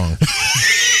 It's strong.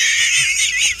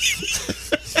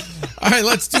 All right,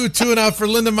 let's do Tune Out for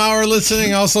Linda Maurer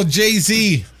listening. Also,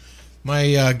 Jay-Z,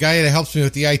 my guy that helps me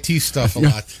with the IT stuff a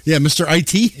lot. Yeah, Mr.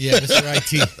 IT? Yeah, Mr.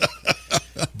 IT.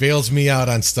 Bails me out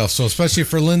on stuff. So especially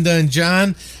for Linda and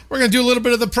John, we're going to do a little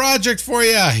bit of the project for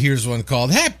you. Here's one called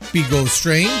Happy Go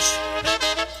Strange.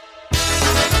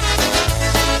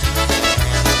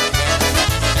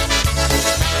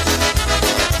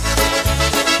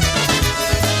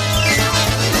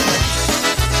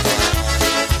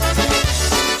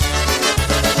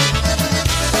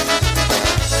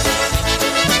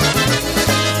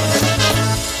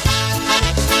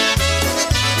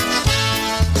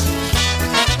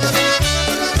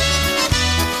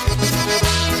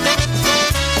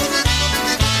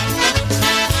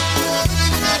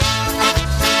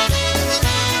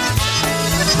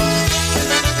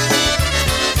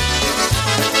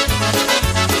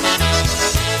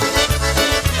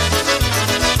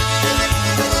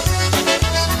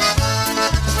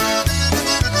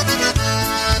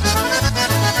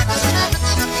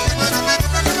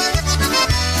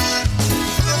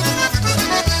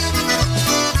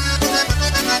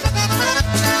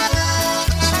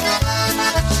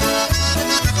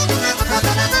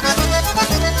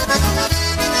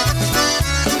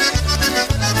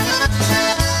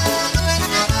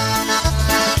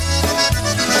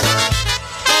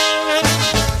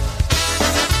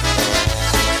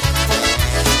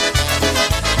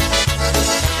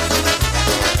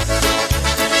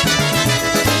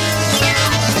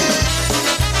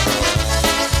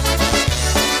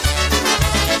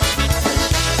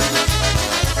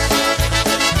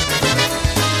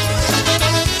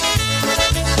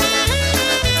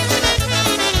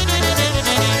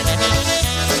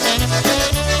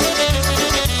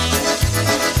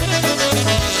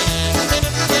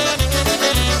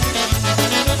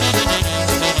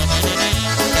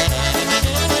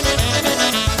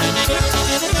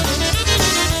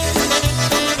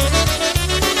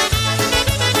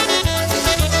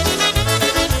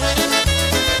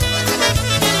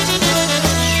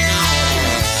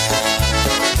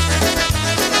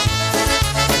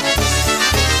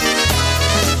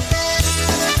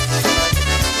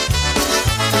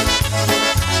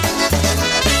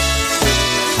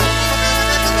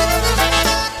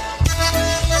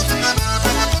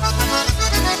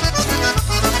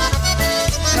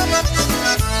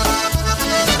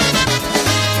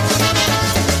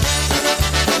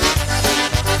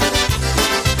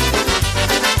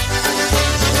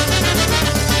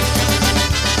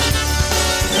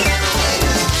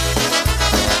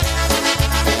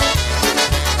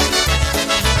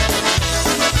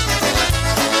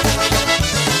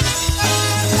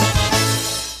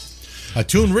 A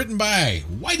tune written by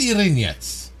Whitey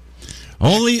Rignetz.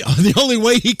 The only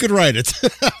way he could write it.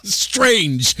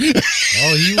 Strange.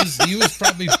 Oh, he was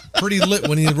probably pretty lit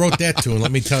when he wrote that tune,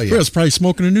 let me tell you. He was probably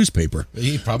smoking a newspaper.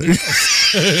 He probably was.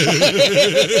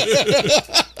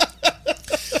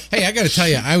 Hey, I got to tell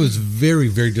you, I was very,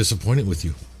 very disappointed with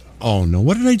you. Oh, no.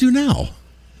 What did I do now?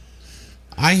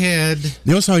 I had...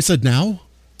 Notice how I said now?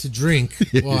 To drink.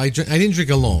 Well, I didn't drink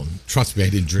alone. Trust me, I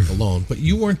didn't drink alone. But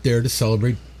you weren't there to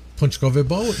celebrate Punchkove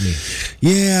Ball with me.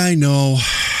 Yeah, I know.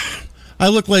 I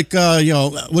look like Al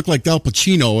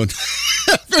Pacino and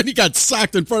when he got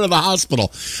socked in front of the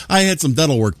hospital. I had some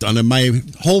dental work done, and my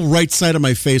whole right side of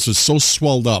my face was so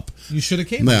swelled up. You should have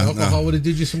came. Alcohol would have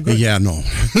did you some good. Yeah, no.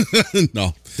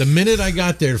 No. The minute I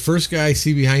got there, the first guy I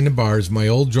see behind the bar is my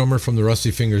old drummer from the Rusty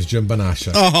Fingers, Jim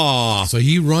Banasha. Oh. So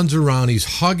he runs around.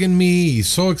 He's hugging me. He's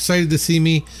so excited to see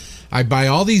me. I buy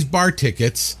all these bar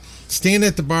tickets, stand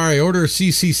at the bar. I order a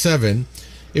CC7.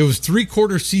 It was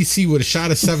 3/4 CC with a shot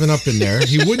of 7-Up in there.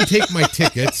 He wouldn't take my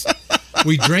tickets.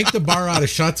 We drank the bar out of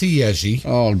shots of Yeji.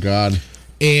 Oh, God.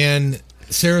 And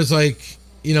Sarah's like,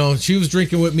 she was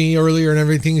drinking with me earlier and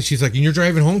everything. And she's like, and you're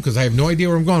driving home? Because I have no idea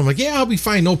where I'm going. I'm like, yeah, I'll be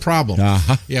fine. No problem.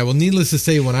 Uh-huh. Yeah, well, needless to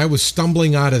say, when I was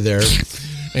stumbling out of there,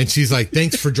 and she's like,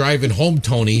 thanks for driving home,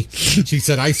 Tony. She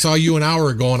said, I saw you an hour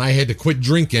ago and I had to quit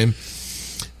drinking.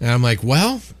 And I'm like,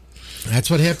 well...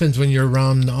 That's what happens when you're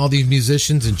around all these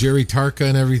musicians and Jerry Tarka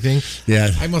and everything.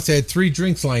 Yeah. I must have had 3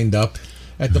 drinks lined up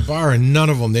at the bar, and none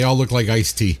of them, they all look like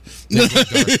iced tea.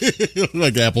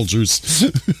 Like apple juice.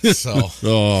 So.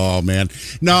 Oh, man.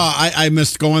 No, I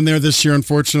missed going there this year,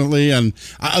 unfortunately. And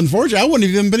unfortunately, I wouldn't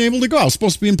have even been able to go. I was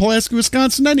supposed to be in Pulaski,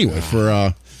 Wisconsin anyway for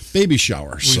a baby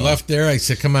shower. We left there. I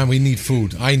said, come on, we need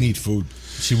food. I need food.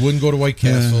 She wouldn't go to White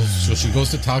Castle, so she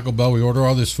goes to Taco Bell. We order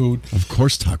all this food. Of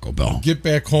course, Taco Bell. Get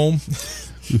back home.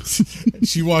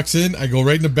 She walks in. I go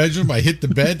right in the bedroom. I hit the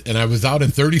bed, and I was out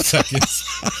in 30 seconds.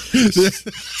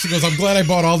 She goes, I'm glad I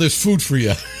bought all this food for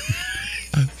you.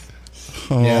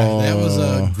 Yeah, that was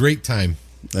a great time.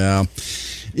 Yeah.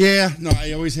 Yeah, no,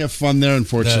 I always have fun there,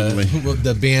 unfortunately.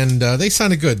 The band, they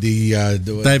sounded good. The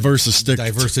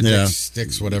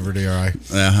Diversatics, whatever they are.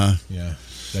 Uh-huh. Yeah.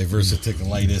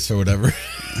 Diversaticulitis or whatever.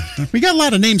 We got a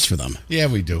lot of names for them. Yeah,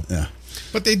 we do. Yeah.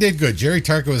 But they did good. Jerry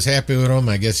Tarka was happy with them.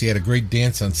 I guess he had a great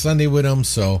dance on Sunday with them,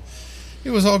 so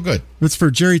it was all good. If it's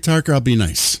for Jerry Tarka, I'll be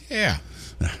nice. Yeah.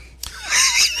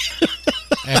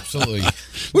 Absolutely.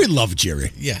 We love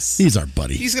Jerry. Yes. He's our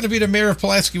buddy. He's going to be the mayor of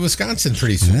Pulaski, Wisconsin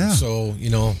pretty soon. Yeah. So,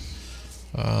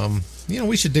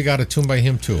 we should dig out a tune by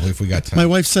him, too, if we got time. My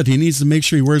wife said he needs to make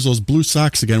sure he wears those blue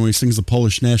socks again when he sings the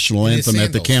Polish national anthem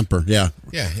at the camper. Yeah.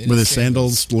 Yeah. With his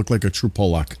sandals, look like a true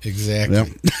Polak. Exactly. Yep.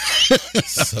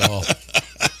 So, all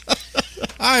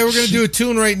right, we're going to do a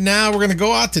tune right now. We're going to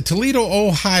go out to Toledo,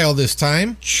 Ohio this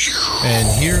time. And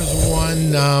here's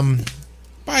one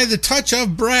by The Touch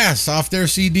of Brass off their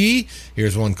CD.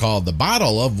 Here's one called The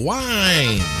Bottle of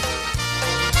Wine.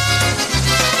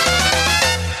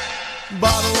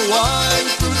 Bottle of wine,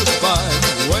 fruit of the vine.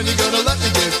 When you gonna let me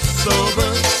get sober?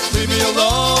 Leave me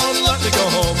alone, let me go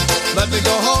home. Let me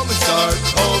go home and start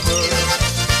over.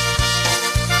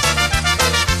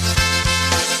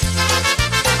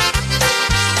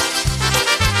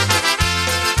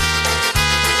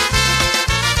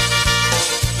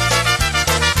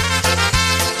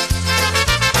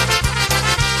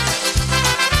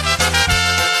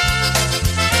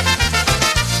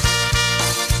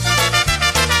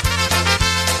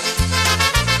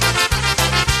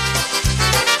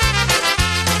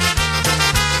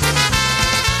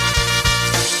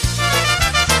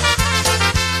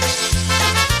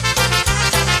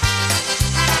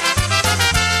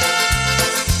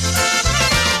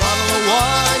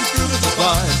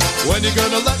 When you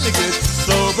gonna let me get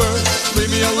sober?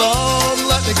 Leave me alone,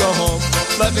 let me go home.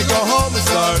 Let me go home and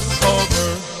start over.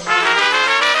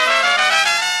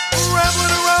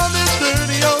 Rambling around this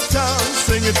dirty old town,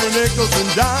 singing for nickels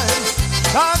and dimes.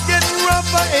 Time's getting rough,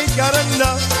 I ain't got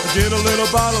enough to get a little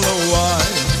bottle of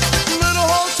wine. Little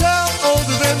hotel,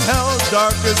 older than hell,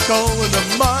 dark as coal in the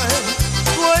mine.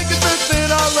 Blankets are thin,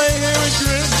 I lay here and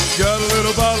grin. Got a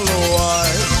little bottle of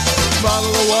wine. Bottle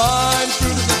of wine,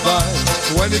 fruit of the vine.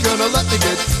 When you gonna let me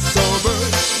get sober?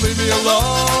 Leave me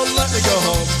alone, let me go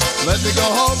home. Let me go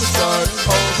home and start over.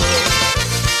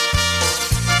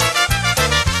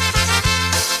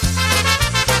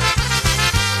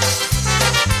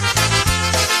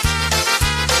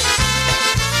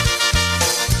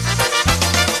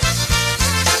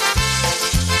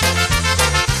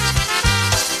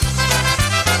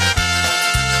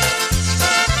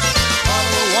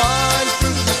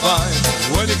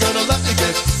 When you gonna let me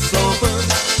get sober?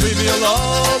 Leave me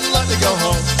alone, let me go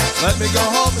home. Let me go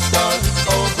home and start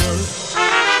over.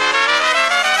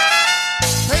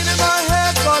 Pain in my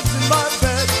head, bugs in my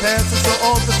bed, pants are so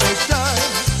old to take time.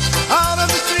 Out on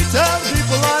the street, tell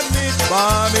people I need,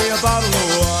 buy me a bottle of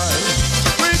wine.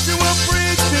 Preacher will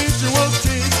preach, teacher will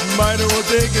teach, miner will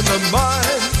dig in the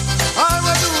mine. I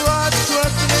run the ride,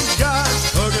 trusting in God,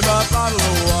 hooking my bottle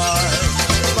of wine.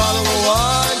 Bottle of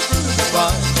wine through the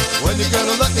vine. When you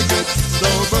gonna let me get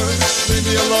sober? Leave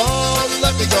me alone,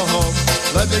 let me go home.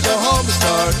 Let me go home and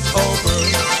start over.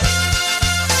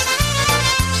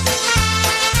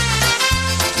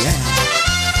 Yeah.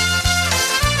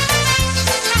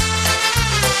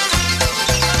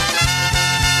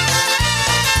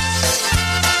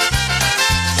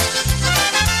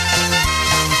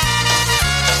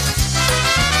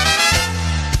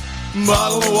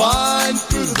 Bottle of wine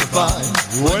through the vine.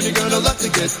 When you gonna let me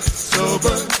get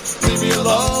sober? Leave me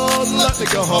alone, let me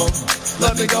go home.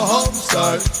 Let me go home,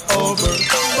 start over.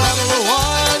 Bottle of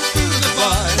wine through the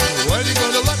vine. When you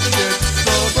gonna let me get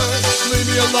sober? Leave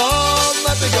me alone,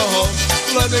 let me go home.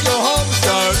 Let me go home,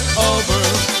 start over.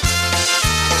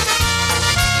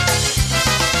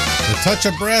 The touch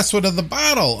of brass with the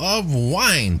bottle of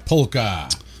wine, polka.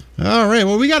 All right.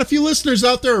 Well, we got a few listeners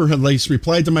out there, or at least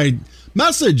replied to my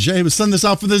message. I was sending this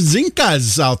out for the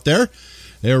Zinkas out there.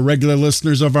 They're regular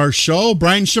listeners of our show.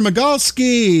 Brian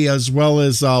Shimagalski, as well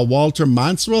as Walter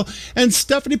Monswell and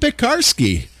Stephanie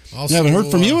Pekarski. Also, I haven't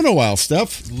heard from you in a while,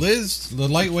 Steph. Liz, the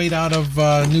lightweight out of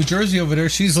New Jersey over there,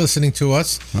 she's listening to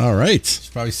us. All right. She's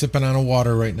probably sipping on a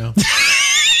water right now.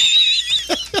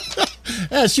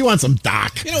 Yeah, she wants some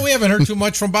Doc. You know, we haven't heard too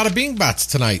much from Bada Bing Bots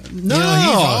tonight. No, you know,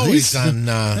 he's always on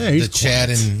he's the chat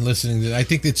and listening. I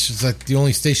think it's just like the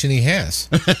only station he has.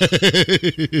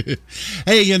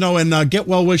 Hey, you know, and get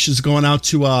well wishes going out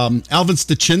to Alvin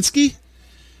Stachinsky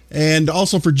and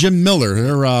also for Jim Miller.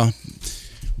 They're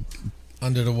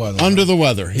under the weather. Under the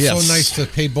weather, yes. So nice to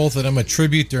pay both of them a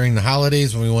tribute during the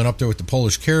holidays when we went up there with the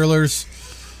Polish carolers.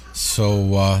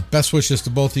 So best wishes to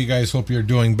both of you guys. Hope you're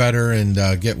doing better and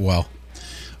get well.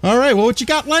 All right, well, what you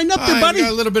got lined up there, buddy? I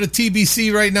got a little bit of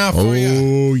TBC right now for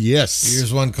you. Oh, yes.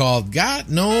 Here's one called Got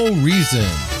No Reason.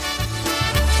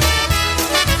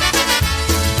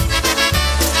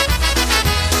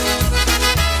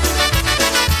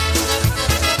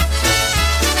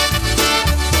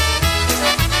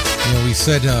 You know, we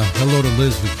said hello to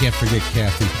Liz. We can't forget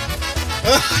Kathy.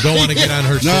 Don't want to get on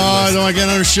her shit list. No, I don't want to get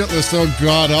on her shit list. Oh,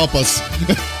 God, help us.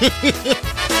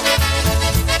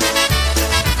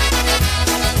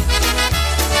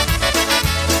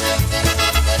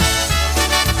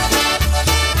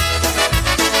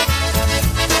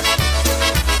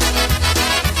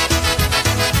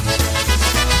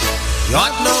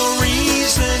 Got no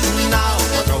reason now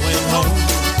for going home.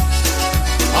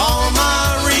 All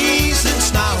my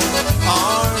reasons now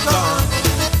are gone.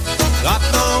 Got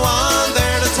no one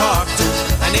there to talk to,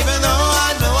 and even though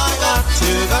I know I got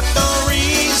to, got no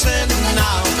reason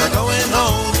now for going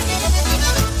home.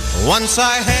 Once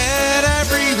I had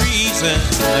every reason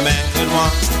a man could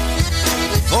want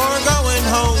for going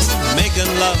home, making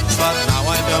love, but now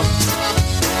I don't.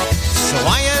 So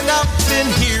I end up in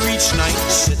here each night,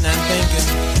 sitting and thinking,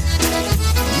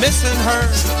 missing her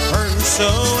so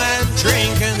and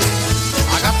drinking.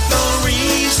 I got no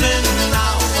reason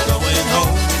now for going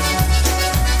home.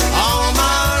 All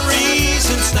my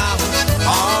reasons now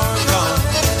are gone.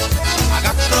 I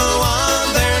got no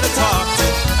one there to talk to,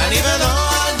 and even though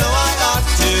I know I ought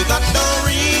to, got no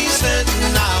reason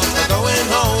now for going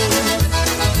home.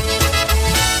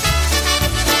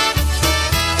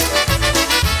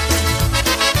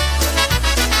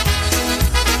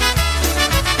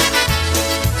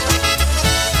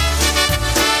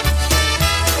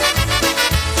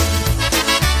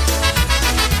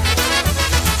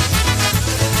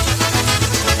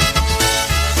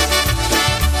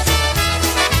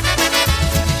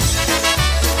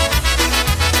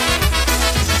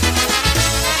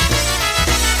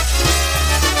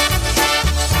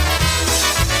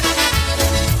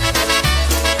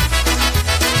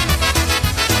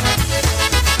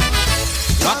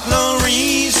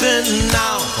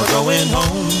 Now for going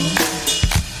home.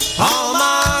 All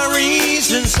my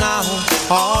reasons now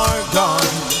are gone.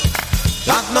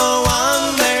 Got no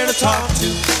one there to talk to,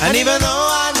 and even though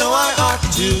I know I ought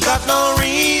to, got no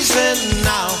reason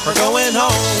now for going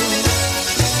home.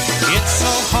 It's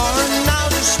so hard now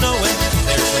just knowing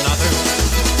there's another,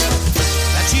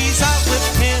 that she's out with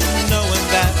him, knowing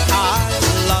that I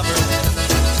love her.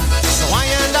 So I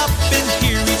end up in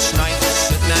here each night,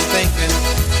 sitting and thinking,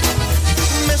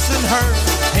 missing her,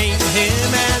 hating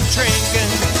him and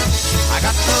drinking. I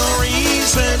got no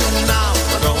reason now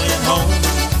for going home.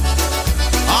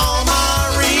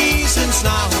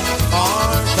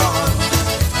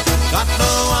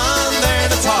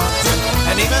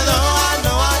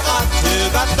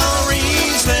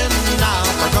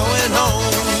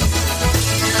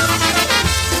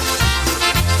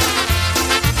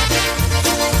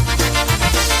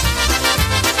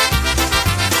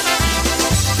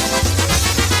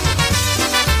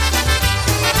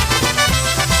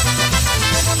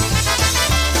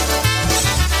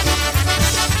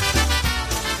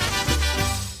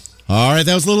 right,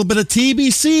 that was a little bit of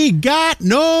TBC. Got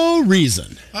no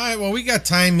reason. All right, well, we got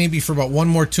time maybe for about one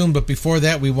more tune, but before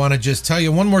that, we want to just tell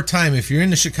you one more time, if you're in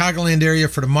the Chicagoland area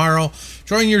for tomorrow,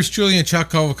 join yours truly and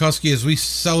Chuck Kovakowski as we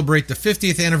celebrate the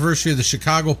 50th anniversary of the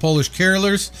Chicago Polish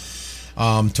Carolers.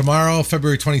 Tomorrow,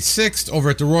 February 26th, over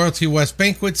at the Royalty West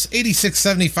Banquets,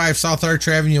 8675 South Arch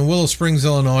Avenue in Willow Springs,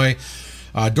 Illinois.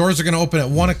 Doors are going to open at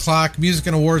 1 o'clock. Music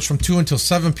and awards from 2 until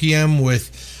 7 p.m.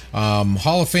 with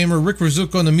Hall of Famer Rick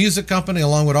Rizuko and the Music Company,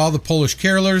 along with all the Polish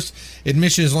carolers.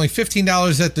 Admission is only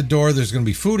 $15 at the door. There's going to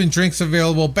be food and drinks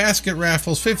available, basket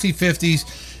raffles, 50-50s,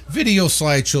 video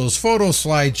slideshows, photo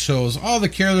slideshows. All the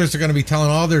carolers are going to be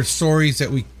telling all their stories that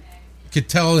we could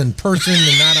tell in person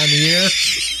and not on the air.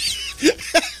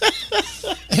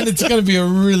 And it's going to be a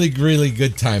really, really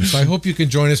good time. So I hope you can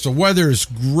join us. The weather is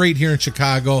great here in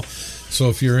Chicago. So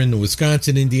if you're in the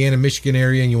Wisconsin, Indiana, Michigan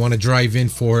area and you want to drive in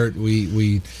for it,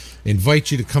 we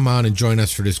invite you to come on and join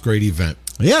us for this great event.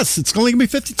 Yes, it's only going to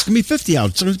be 50. It's going to be 50 out.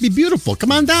 It's going to be beautiful.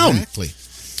 Come on down. Exactly.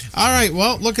 All right.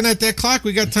 Well, looking at that clock,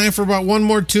 we got time for about one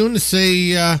more tune to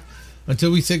say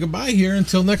until we say goodbye here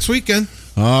until next weekend.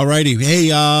 All righty. Hey,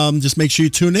 just make sure you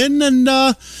tune in and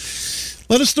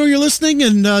let us know you're listening,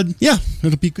 and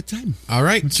it'll be a good time. All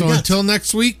right. So until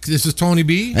next week, this is Tony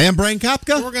B. And Brian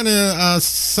Kopka. We're going to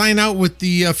sign out with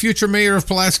the future mayor of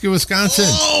Pulaski, Wisconsin.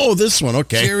 Oh, this one.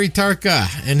 Okay. Jerry Tarka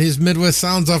and his Midwest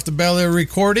Sounds off the Bel Air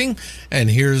recording. And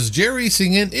here's Jerry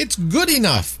singing It's Good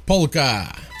Enough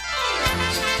Polka.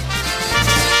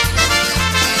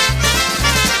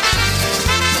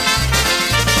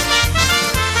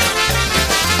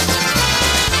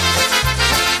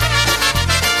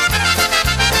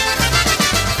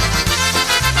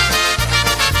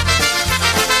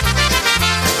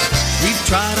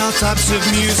 Tried all types of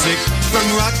music, from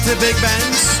rock to big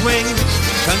band swing.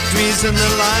 Country's in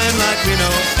the limelight, we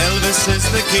know Elvis is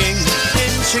the king.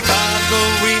 In Chicago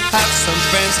we have some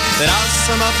friends that are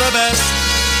some of the best.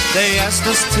 They asked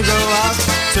us to go out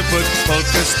to put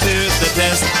polkas to the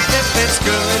test. If it's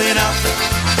good enough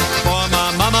for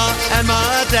my mama and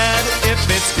my dad, if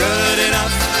it's good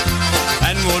enough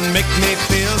and won't make me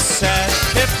feel sad,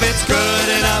 if it's good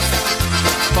enough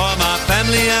for my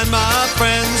family and my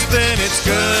friends, then it's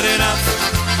good enough.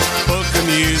 Polka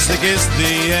music is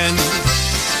the end.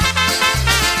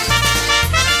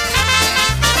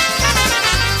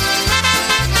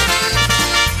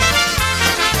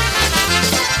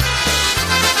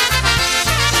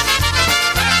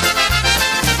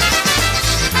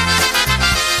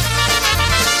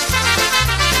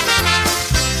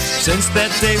 Since that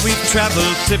day we've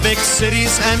traveled to big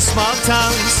cities and small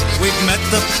towns. We've met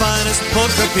the finest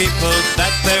polka people that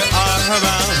there are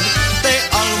around. They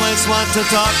always want to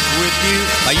talk with you,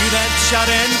 are you that shout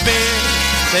and beer?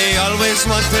 They always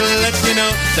want to let you know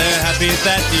they're happy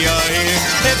that you're here.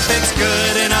 If it's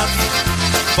good enough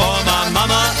for my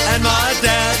mama and my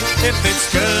dad, if it's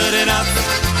good enough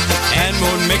and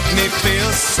won't make me feel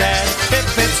sad, if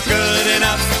it's good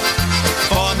enough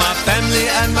for my family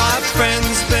and my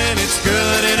friends, then it's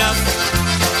good enough.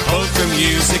 Polka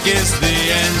music is the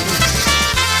end.